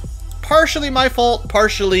was partially my fault,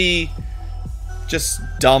 partially just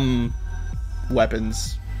dumb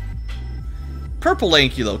weapons.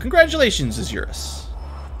 BlueAnkylo, congratulations, Azurus.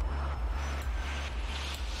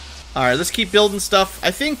 Alright, let's keep building stuff.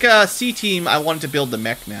 I think C-Team, I wanted to build the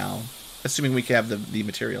mech now. Assuming we can have the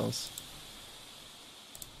materials.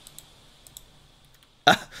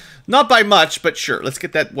 Not by much, but sure. Let's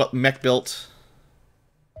get that mech built.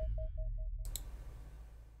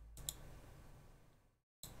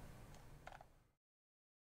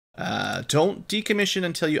 Don't decommission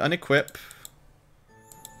until you unequip.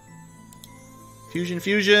 Fusion,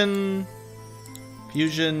 fusion.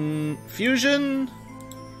 Fusion, fusion.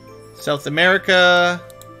 South America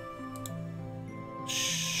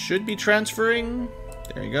should be transferring.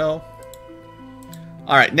 There you go.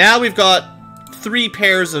 Alright, now we've got 3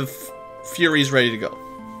 pairs of Furies ready to go.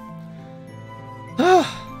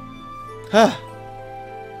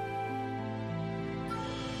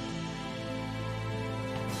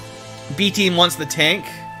 B team wants the tank.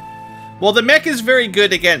 Well, the mech is very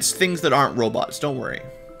good against things that aren't robots, don't worry.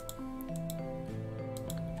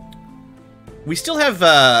 We still have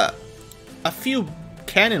a few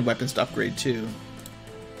cannon weapons to upgrade too.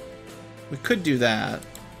 We could do that.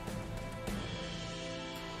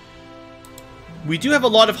 We do have a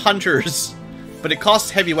lot of hunters, but it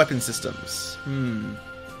costs heavy weapon systems.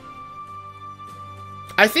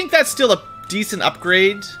 I think that's still a decent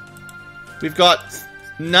upgrade. We've got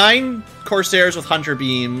 9 Corsairs with hunter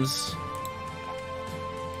beams.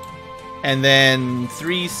 And then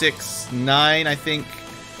 3, 6, 9, I think,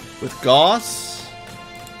 with Gauss.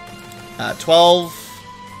 12.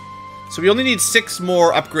 So we only need 6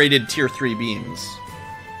 more upgraded tier 3 beams.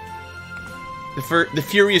 The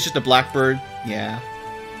Fury is just a Blackbird. Yeah.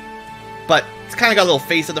 But it's kind of got a little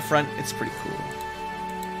face at the front. It's pretty cool.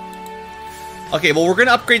 Okay, well, we're going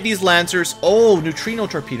to upgrade these Lancers. Oh, neutrino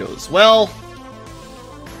torpedoes. Well,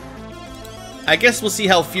 I guess we'll see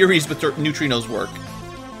how Furies with neutrinos work.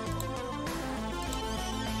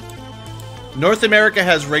 North America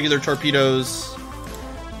has regular torpedoes.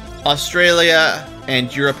 Australia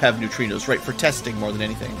and Europe have neutrinos, right, for testing more than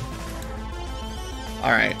anything.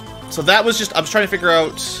 Alright, so that was just, I was trying to figure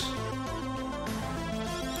out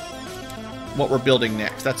what we're building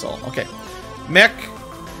next, that's all. Okay, mech,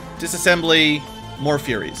 disassembly, more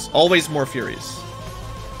Furies. Always more Furies.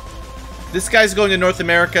 This guy's going to North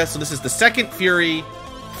America, so this is the second Fury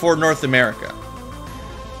for North America.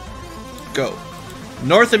 Go.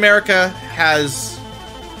 North America has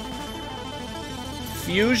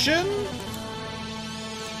fusion,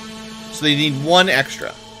 so they need 1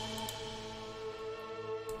 extra.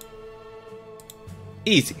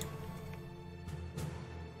 Easy.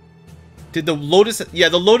 Did the Lotus... Yeah,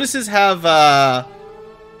 the Lotuses have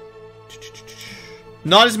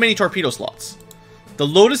not as many torpedo slots. The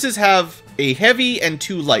Lotuses have a heavy and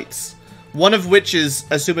 2 lights, one of which is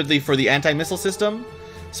assumedly for the anti-missile system.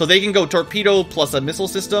 So they can go torpedo plus a missile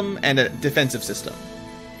system and a defensive system.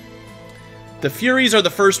 The Furies are the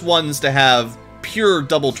first ones to have pure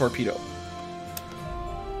double torpedo.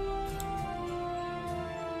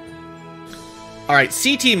 Alright,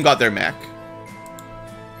 C-Team got their mech.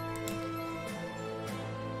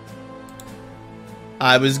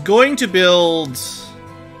 I was going to build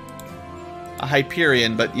a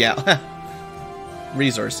Hyperion, but yeah.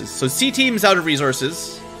 Resources. So C-Team's out of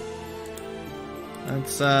resources.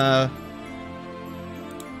 That's,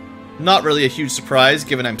 not really a huge surprise,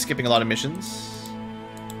 given I'm skipping a lot of missions.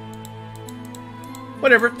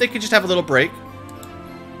 Whatever, they could just have a little break.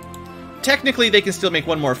 Technically, they can still make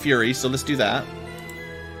 1 more Fury, so let's do that.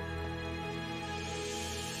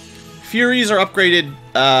 Furies are upgraded,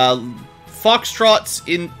 Foxtrots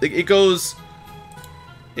in... It goes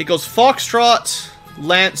Foxtrot,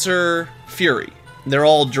 Lancer, Fury. They're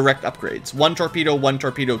all direct upgrades. 1 torpedo, 1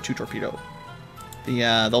 torpedo, 2 torpedo.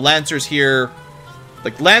 The Lancers here,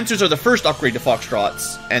 like, Lancers are the first upgrade to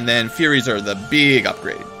Foxtrots, and then Furies are the big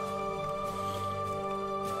upgrade.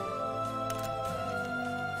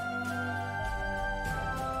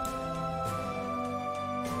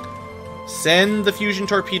 Send the fusion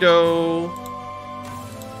torpedo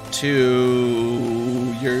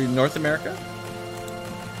to your North America.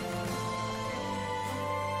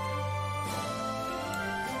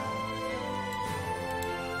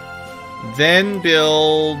 Then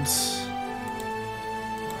build...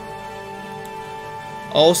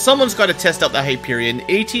 Oh, someone's got to test out the Hyperion.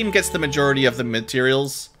 A-Team gets the majority of the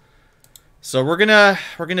materials. So we're gonna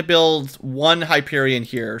build 1 Hyperion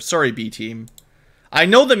here. Sorry, B-Team. I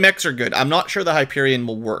know the mechs are good. I'm not sure the Hyperion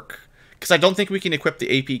will work, because I don't think we can equip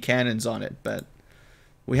the AP cannons on it, but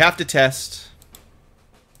we have to test.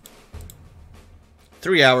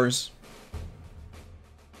 3 hours.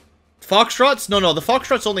 Foxtrots? No, the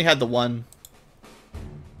Foxtrots only had the 1.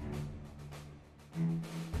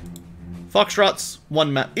 Foxtrots,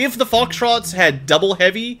 1 map. If the Foxtrots had double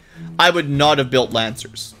heavy, I would not have built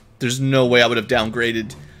Lancers. There's no way I would have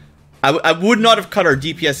downgraded. I would not have cut our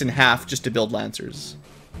DPS in half just to build Lancers.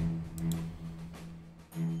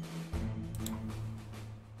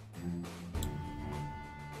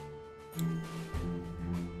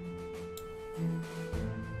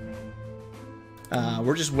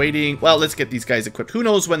 We're just waiting. Well, let's get these guys equipped. Who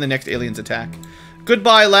knows when the next aliens attack.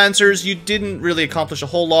 Goodbye, Lancers. You didn't really accomplish a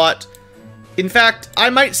whole lot. In fact, I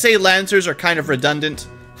might say Lancers are kind of redundant.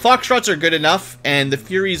 Foxtrots are good enough, and the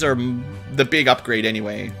Furies are the big upgrade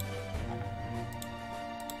anyway.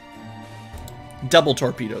 Double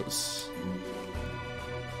torpedoes.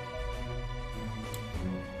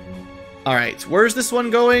 Alright, where's this one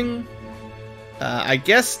going? I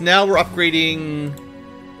guess now we're upgrading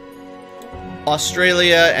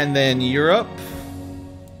Australia and then Europe.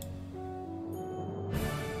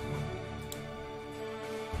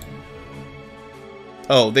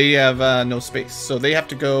 Oh, they have no space, so they have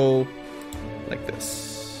to go Like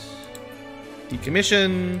this.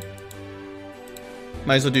 Decommission.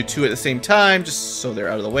 Might as well do 2 at the same time, just so they're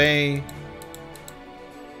out of the way.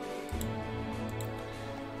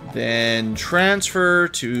 Then transfer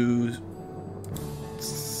to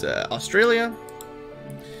Australia.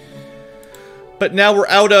 But now we're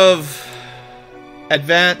out of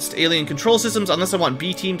advanced alien control systems, unless I want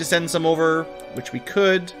B team to send some over, which we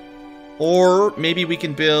could. Or maybe we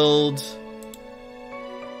can build,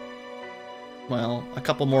 well, a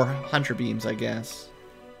couple more hunter beams, I guess.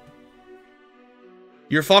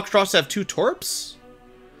 Your Foxtrots have 2 torps?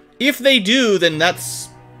 If they do, then that's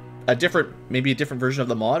a different, maybe a different version of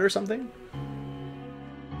the mod or something.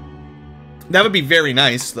 That would be very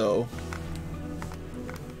nice, though.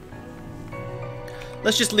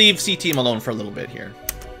 Let's just leave C-Team alone for a little bit here.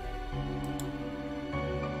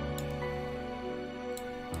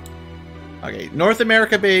 Okay, North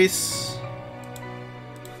America base.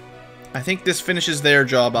 I think this finishes their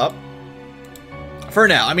job up. For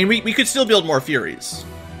now. I mean, we could still build more Furies.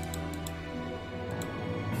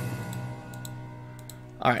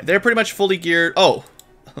 Alright, they're pretty much fully geared. Oh!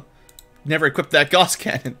 Never equipped that Gauss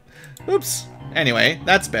cannon. Oops. Anyway,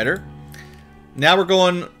 that's better. Now we're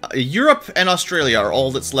going... Europe and Australia are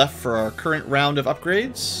all that's left for our current round of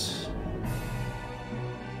upgrades.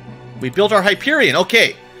 We built our Hyperion.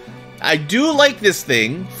 Okay. I do like this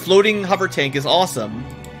thing. Floating hover tank is awesome.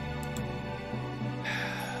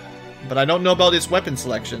 But I don't know about its weapon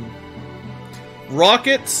selection.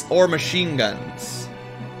 Rockets or machine guns?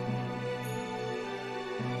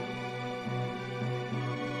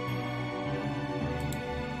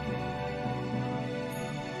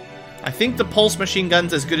 I think the pulse machine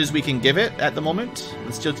gun's as good as we can give it at the moment.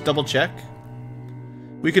 Let's just double check.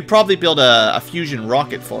 We could probably build a fusion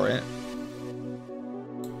rocket for it.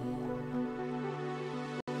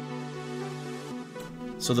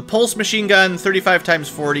 So the pulse machine gun, 35 times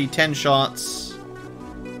 40, 10 shots.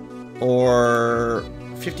 Or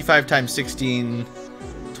 55 times 16,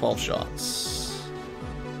 12 shots.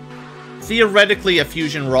 Theoretically, a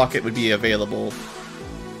fusion rocket would be available.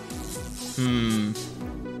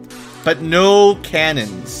 But no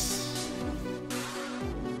cannons.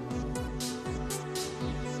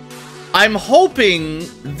 I'm hoping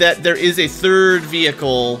that there is a third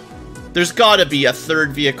vehicle. There's gotta be a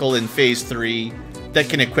third vehicle in Phase 3 that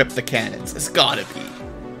can equip the cannons. It's gotta be.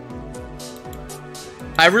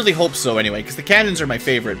 I really hope so anyway, because the cannons are my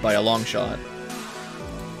favorite by a long shot.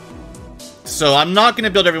 So I'm not going to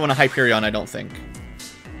build everyone a Hyperion, I don't think.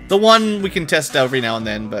 The one we can test out every now and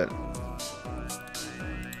then, but...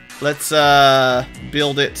 let's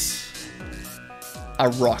build it a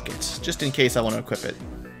rocket, just in case I want to equip it.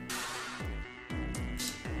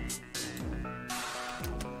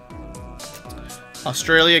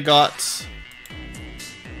 Australia got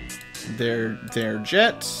their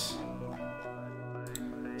jet.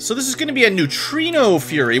 So this is going to be a neutrino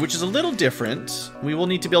Fury, which is a little different. We will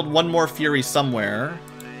need to build one more Fury somewhere.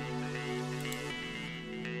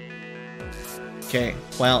 Okay,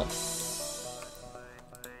 well...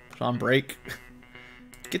 put on break.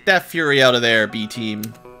 Get that Fury out of there, B-Team.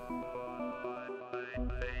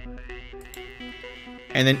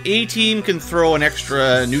 And then A-Team can throw an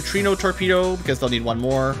extra neutrino torpedo, because they'll need one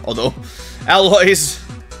more. Although, alloys...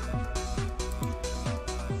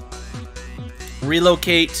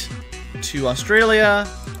 relocate to Australia,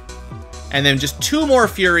 and then just 2 more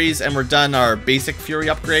Furies, and we're done our basic Fury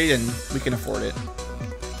upgrade, and we can afford it.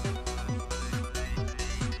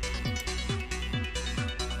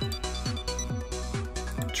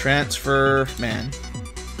 Transfer, man.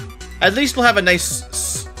 At least we'll have a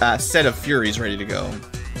nice set of Furies ready to go.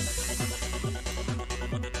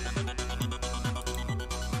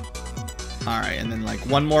 Alright, and then like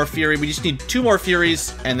 1 more Fury. We just need 2 more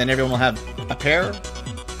Furies, and then everyone will have a pair.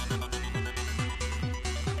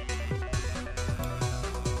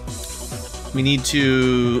 We need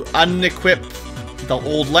to unequip the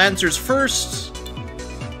old Lancers first.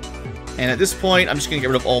 And at this point, I'm just going to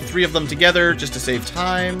get rid of all 3 of them together, just to save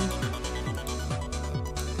time.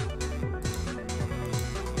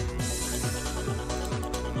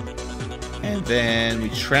 And then we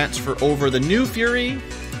transfer over the new Fury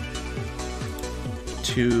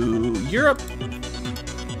to Europe.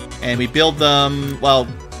 And we build them, well,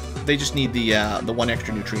 they just need the 1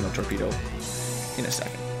 extra neutrino torpedo in a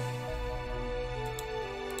second.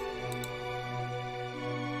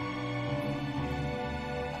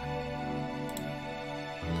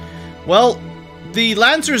 Well, the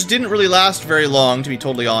Lancers didn't really last very long, to be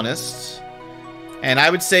totally honest. And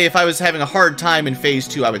I would say if I was having a hard time in Phase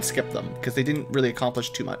 2, I would skip them, because they didn't really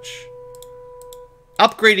accomplish too much.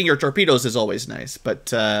 Upgrading your torpedoes is always nice,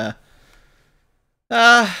 but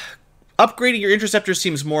Upgrading your interceptors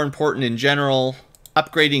seems more important in general.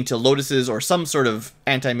 Upgrading to Lotuses or some sort of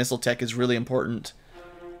anti-missile tech is really important.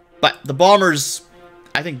 But the bombers,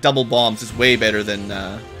 I think double bombs is way better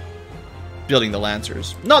than building the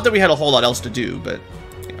Lancers. Not that we had a whole lot else to do, but...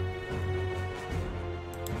 You know.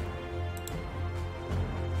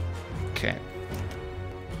 Okay.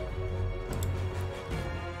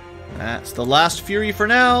 That's the last Fury for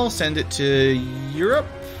now. Send it to Europe.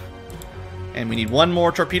 And we need one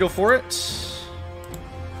more torpedo for it.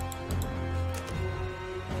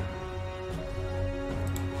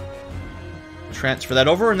 Transfer that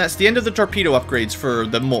over, and that's the end of the torpedo upgrades for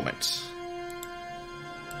the moment.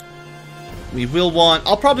 We will want...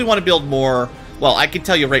 I'll probably want to build more... Well, I can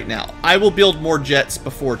tell you right now. I will build more jets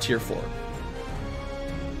before Tier 4.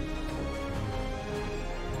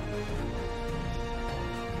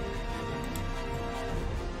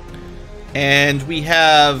 And we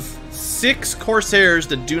have 6 Corsairs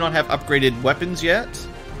that do not have upgraded weapons yet.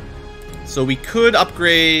 So we could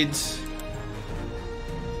upgrade...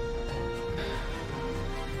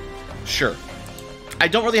 Sure. I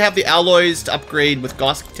don't really have the alloys to upgrade with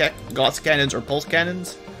Gauss cannons or pulse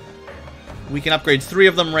cannons. We can upgrade 3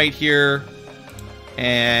 of them right here.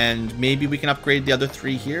 And maybe we can upgrade the other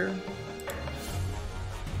 3 here.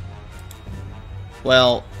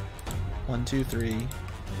 Well, 1, 2, 3.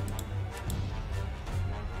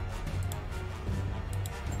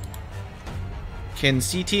 Can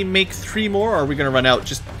C-Team make 3 more, or are we going to run out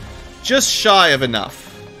just shy of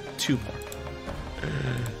enough? 2 more.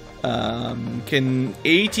 Can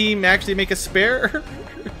A-Team actually make a spare?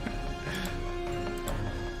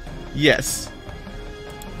 Yes.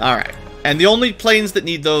 Alright. And the only planes that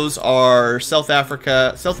need those are South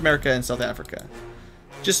America, and South Africa.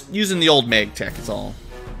 Just using the old Mag tech is all.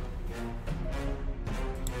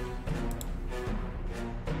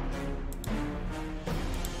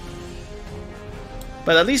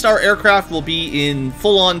 But at least our aircraft will be in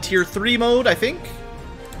full-on Tier 3 mode, I think.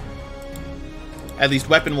 At least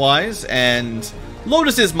weapon-wise, and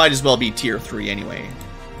Lotuses might as well be Tier 3 anyway.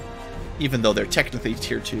 Even though they're technically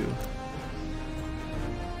Tier 2.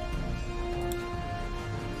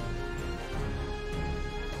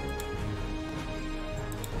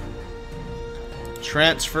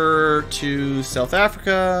 Transfer to South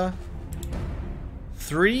Africa.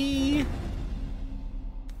 3.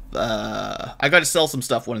 I gotta sell some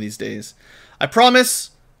stuff one of these days. I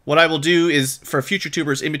promise... What I will do is, for future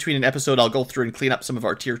tubers, in between an episode, I'll go through and clean up some of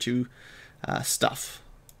our Tier 2 stuff.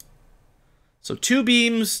 So 2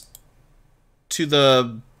 beams to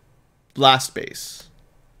the last base.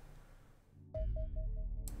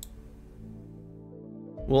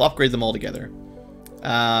 We'll upgrade them all together.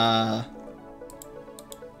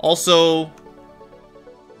 Also,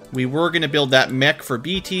 we were going to build that mech for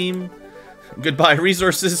B team. Goodbye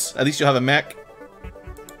resources. At least you'll have a mech.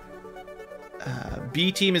 B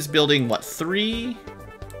team is building, what, 3?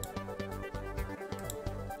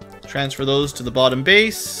 Transfer those to the bottom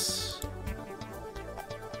base.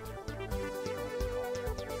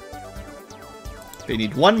 They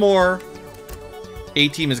need 1 more. A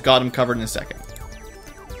team has got them covered in a second.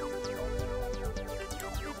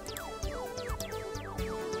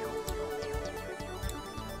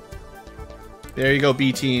 There you go,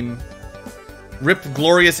 B team. Rip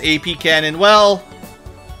glorious AP cannon. Well...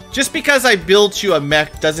 Just because I built you a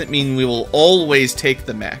mech doesn't mean we will always take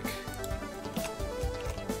the mech.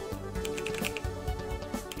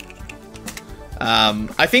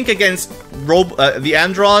 I think against the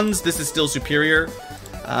Androns, this is still superior.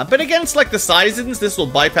 But against, like, the Sizens, this will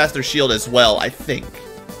bypass their shield as well, I think.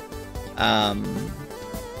 And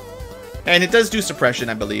it does do suppression,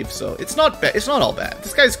 I believe, so it's not bad. It's not all bad.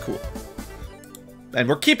 This guy's cool. And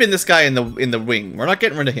we're keeping this guy in the wing. We're not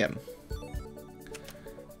getting rid of him.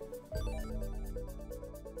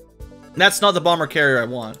 That's not the bomber carrier I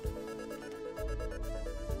want.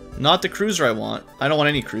 Not the cruiser I want. I don't want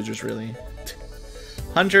any cruisers, really.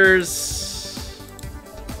 Hunters.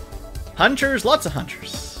 Hunters? Lots of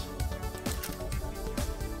hunters.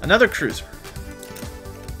 Another cruiser.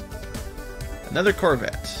 Another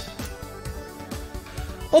Corvette.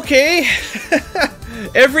 Okay.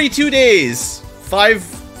 Every 2 days, five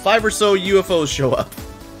or so UFOs show up.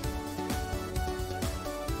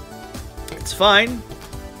 It's fine.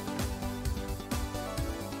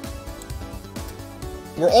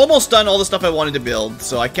 We're almost done all the stuff I wanted to build,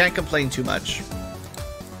 so I can't complain too much.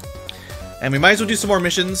 And we might as well do some more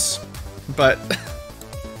missions, but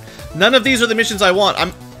none of these are the missions I want.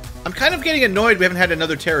 I'm kind of getting annoyed we haven't had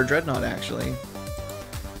another Terror Dreadnought, actually.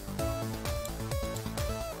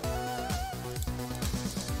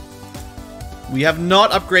 We have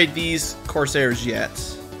not upgraded these Corsairs yet.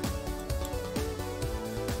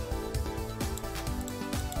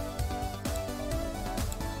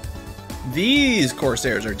 These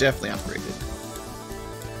Corsairs are definitely upgraded.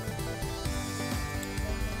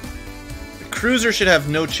 The cruiser should have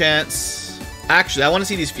no chance. Actually, I want to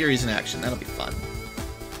see these Furies in action. That'll be fun.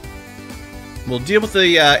 We'll deal with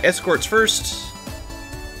the escorts first.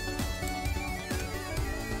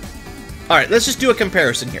 Alright, let's just do a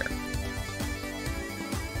comparison here.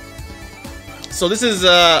 So this is,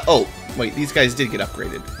 oh, wait, these guys did get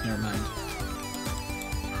upgraded. Never mind.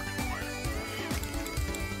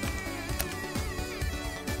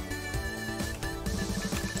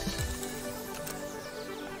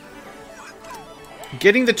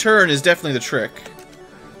 Getting the turn is definitely the trick.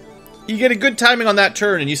 You get a good timing on that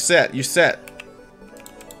turn and you set.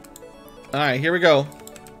 Alright, here we go.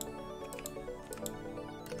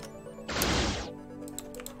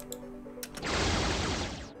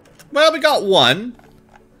 Well, we got one.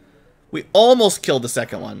 We almost killed the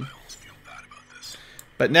second one.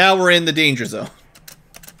 But now we're in the danger zone.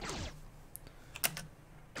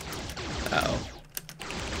 Uh-oh.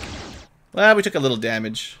 Well, we took a little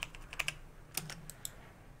damage.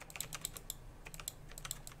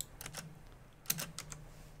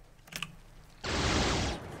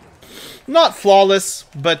 Not flawless,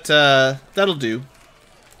 but that'll do.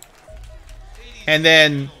 And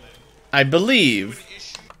then, I believe,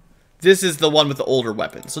 this is the one with the older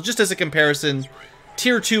weapons. So just as a comparison,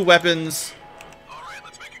 Tier 2 weapons,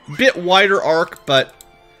 bit wider arc, but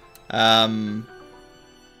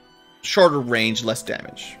shorter range, less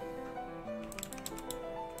damage.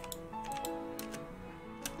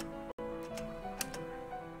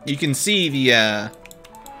 You can see the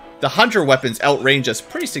hunter weapons outrange us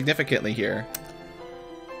pretty significantly here.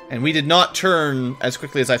 And we did not turn as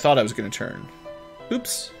quickly as I thought I was going to turn.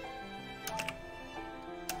 Oops.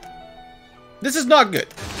 This is not good.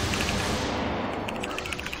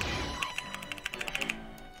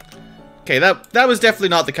 Okay, that was definitely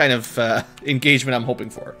not the kind of engagement I'm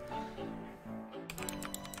hoping for.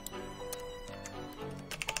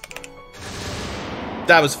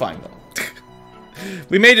 That was fine, though.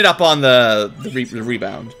 We made it up on the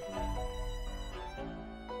rebound.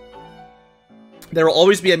 There will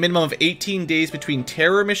always be a minimum of 18 days between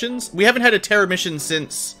terror missions. We haven't had a terror mission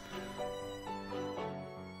since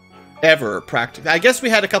ever, practically. I guess we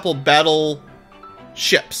had a couple battle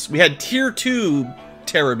ships. We had Tier 2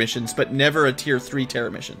 terror missions, but never a Tier 3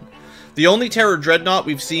 terror mission. The only terror dreadnought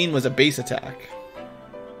we've seen was a base attack.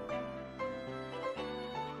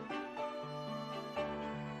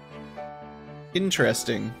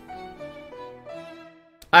 Interesting.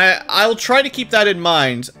 I'll try to keep that in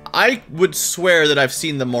mind. I would swear that I've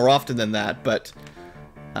seen them more often than that, but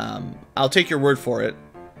I'll take your word for it.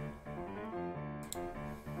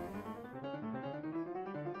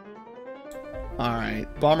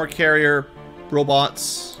 Alright, bomber carrier,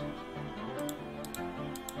 robots.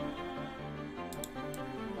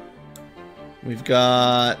 We've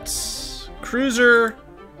got cruiser,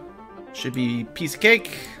 should be piece of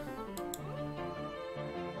cake.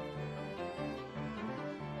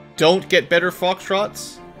 Don't get better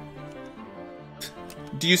Foxtrots?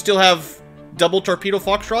 Do you still have double torpedo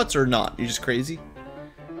Foxtrots or not? You're just crazy?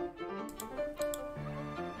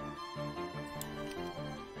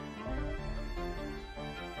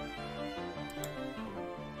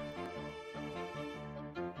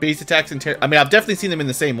 Base attacks and terror. I mean, I've definitely seen them in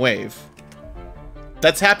the same wave.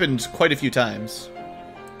 That's happened quite a few times.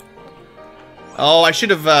 Oh, I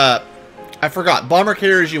should have, I forgot. Bomber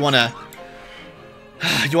carriers, you want to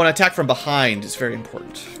attack from behind. It's very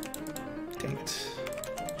important. Dang it.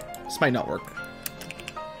 This might not work.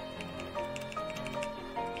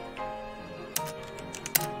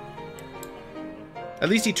 At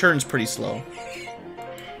least he turns pretty slow.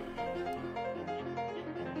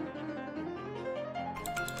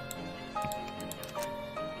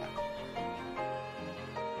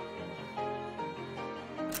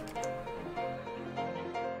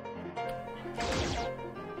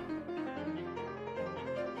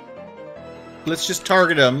 Let's just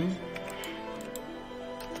target them.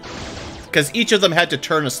 Because each of them had to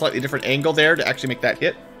turn a slightly different angle there to actually make that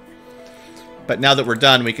hit. But now that we're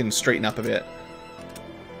done, we can straighten up a bit.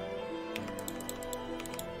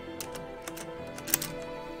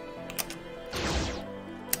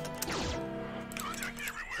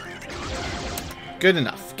 Good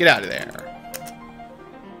enough. Get out of there.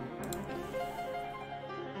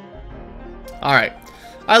 Alright.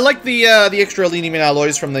 I like the extra aluminum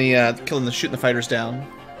alloys from the shooting the fighters down.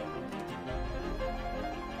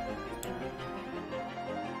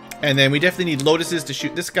 And then we definitely need lotuses to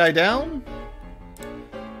shoot this guy down.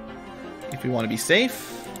 if we want to be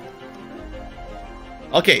safe.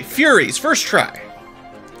 Okay, Furies, first try.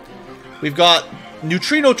 We've got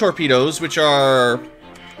neutrino torpedoes, which are,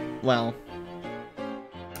 well,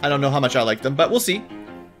 I don't know how much I like them, but we'll see.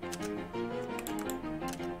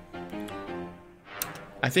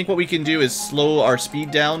 I think what we can do is slow our speed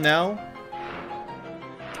down now.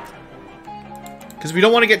 Because we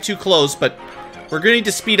don't want to get too close, but we're going to need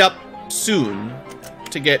to speed up soon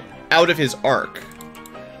to get out of his arc.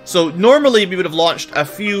 So normally we would have launched a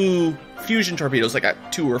few fusion torpedoes, like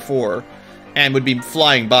at 2 or 4, and would be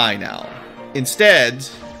flying by now. Instead,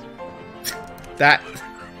 that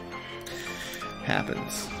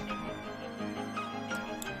happens.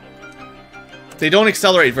 They don't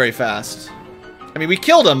accelerate very fast. I mean, we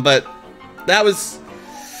killed him, but that was...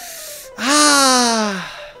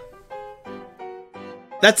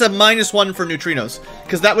 That's a -1 for neutrinos,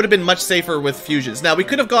 because that would have been much safer with fusions. Now, we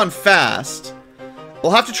could have gone fast.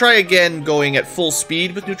 We'll have to try again going at full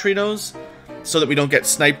speed with neutrinos, so that we don't get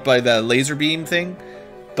sniped by the laser beam thing.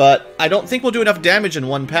 But I don't think we'll do enough damage in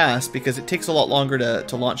one pass, because it takes a lot longer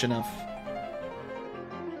to launch enough.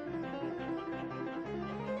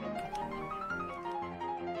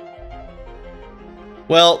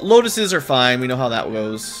 Well, Lotuses are fine. We know how that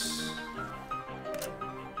goes.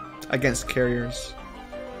 Against carriers.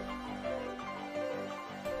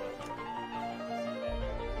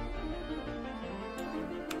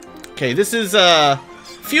 Okay, this is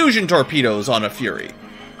fusion torpedoes on a Fury.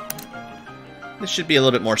 This should be a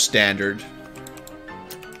little bit more standard.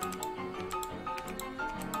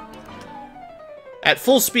 At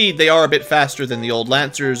full speed, they are a bit faster than the old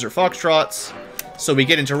Lancers or Foxtrots, so we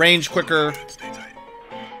get into range quicker.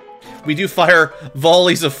 We do fire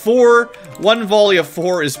volleys of 4. One volley of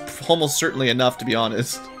 4 is almost certainly enough, to be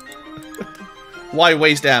honest. Why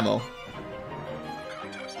waste ammo?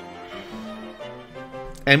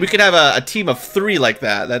 And we could have a team of 3 like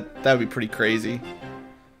that. That would be pretty crazy.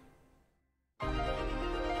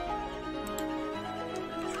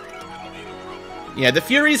 Yeah, the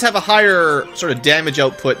Furies have a higher sort of damage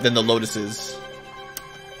output than the Lotuses.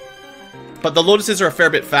 But the Lotuses are a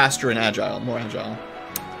fair bit faster and agile, more agile.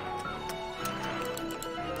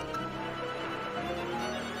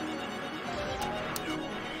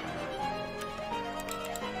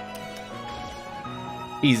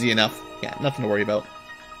 Easy enough. Yeah, nothing to worry about.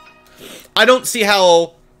 I don't see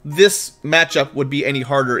how this matchup would be any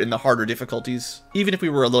harder in the harder difficulties. Even if we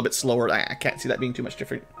were a little bit slower, I can't see that being too much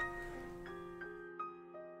different.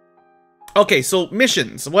 Okay, so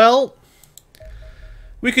missions. Well,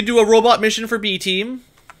 we could do a robot mission for B team.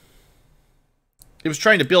 It was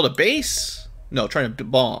trying to build a base? No, trying to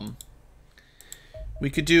bomb. We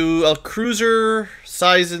could do a cruiser,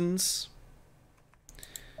 Seisons.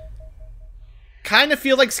 Kind of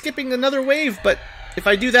feel like skipping another wave, but if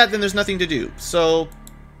I do that, then there's nothing to do. So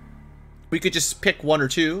we could just pick 1 or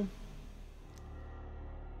 2.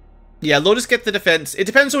 Yeah, Lotus get the defense. It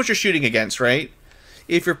depends on what you're shooting against, right?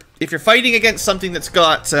 If you're fighting against something that's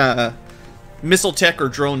got missile tech or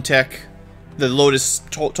drone tech, the Lotus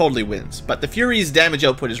totally wins. But the Fury's damage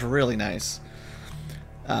output is really nice.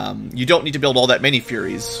 You don't need to build all that many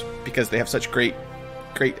Furies because they have such great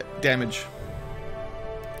damage.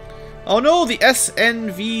 Oh no, the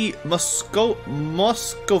SNV Moskova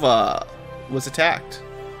was attacked.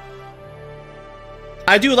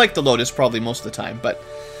 I do like the Lotus probably most of the time, but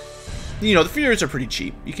you know, the Furies are pretty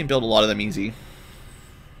cheap. You can build a lot of them easy.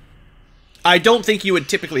 I don't think you would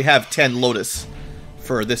typically have 10 Lotus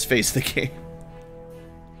for this phase of the game.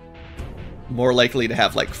 More likely to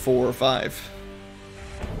have like 4 or 5.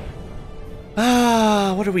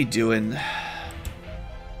 What are we doing?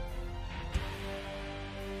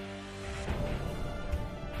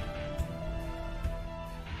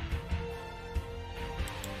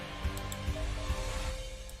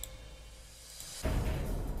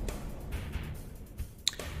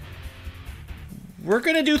 We're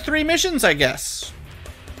gonna do 3 missions, I guess.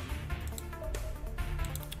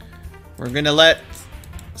 We're gonna let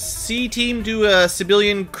C team do a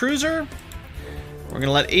civilian cruiser. We're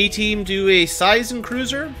gonna let A team do a Seisen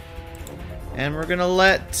cruiser. And we're gonna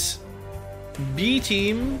let B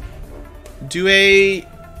team do a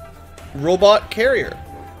robot carrier.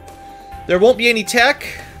 There won't be any tech,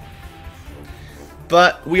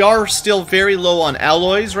 but we are still very low on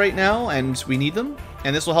alloys right now, and we need them.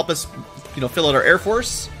 And this will help us, you know, fill out our Air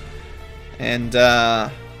Force. And I'm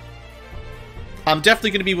definitely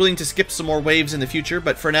going to be willing to skip some more waves in the future,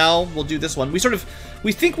 but for now, we'll do this one.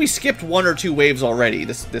 We think we skipped 1 or 2 waves already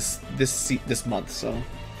this month, so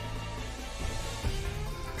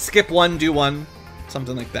skip 1, do 1,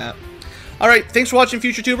 something like that. Alright, thanks for watching,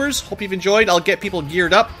 future tubers. Hope you've enjoyed. I'll get people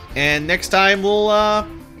geared up, and next time we'll,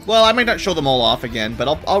 well, I might not show them all off again, but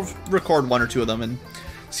I'll record 1 or 2 of them and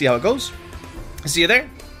see how it goes. See you there.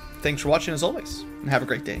 Thanks for watching as always, and have a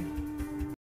great day.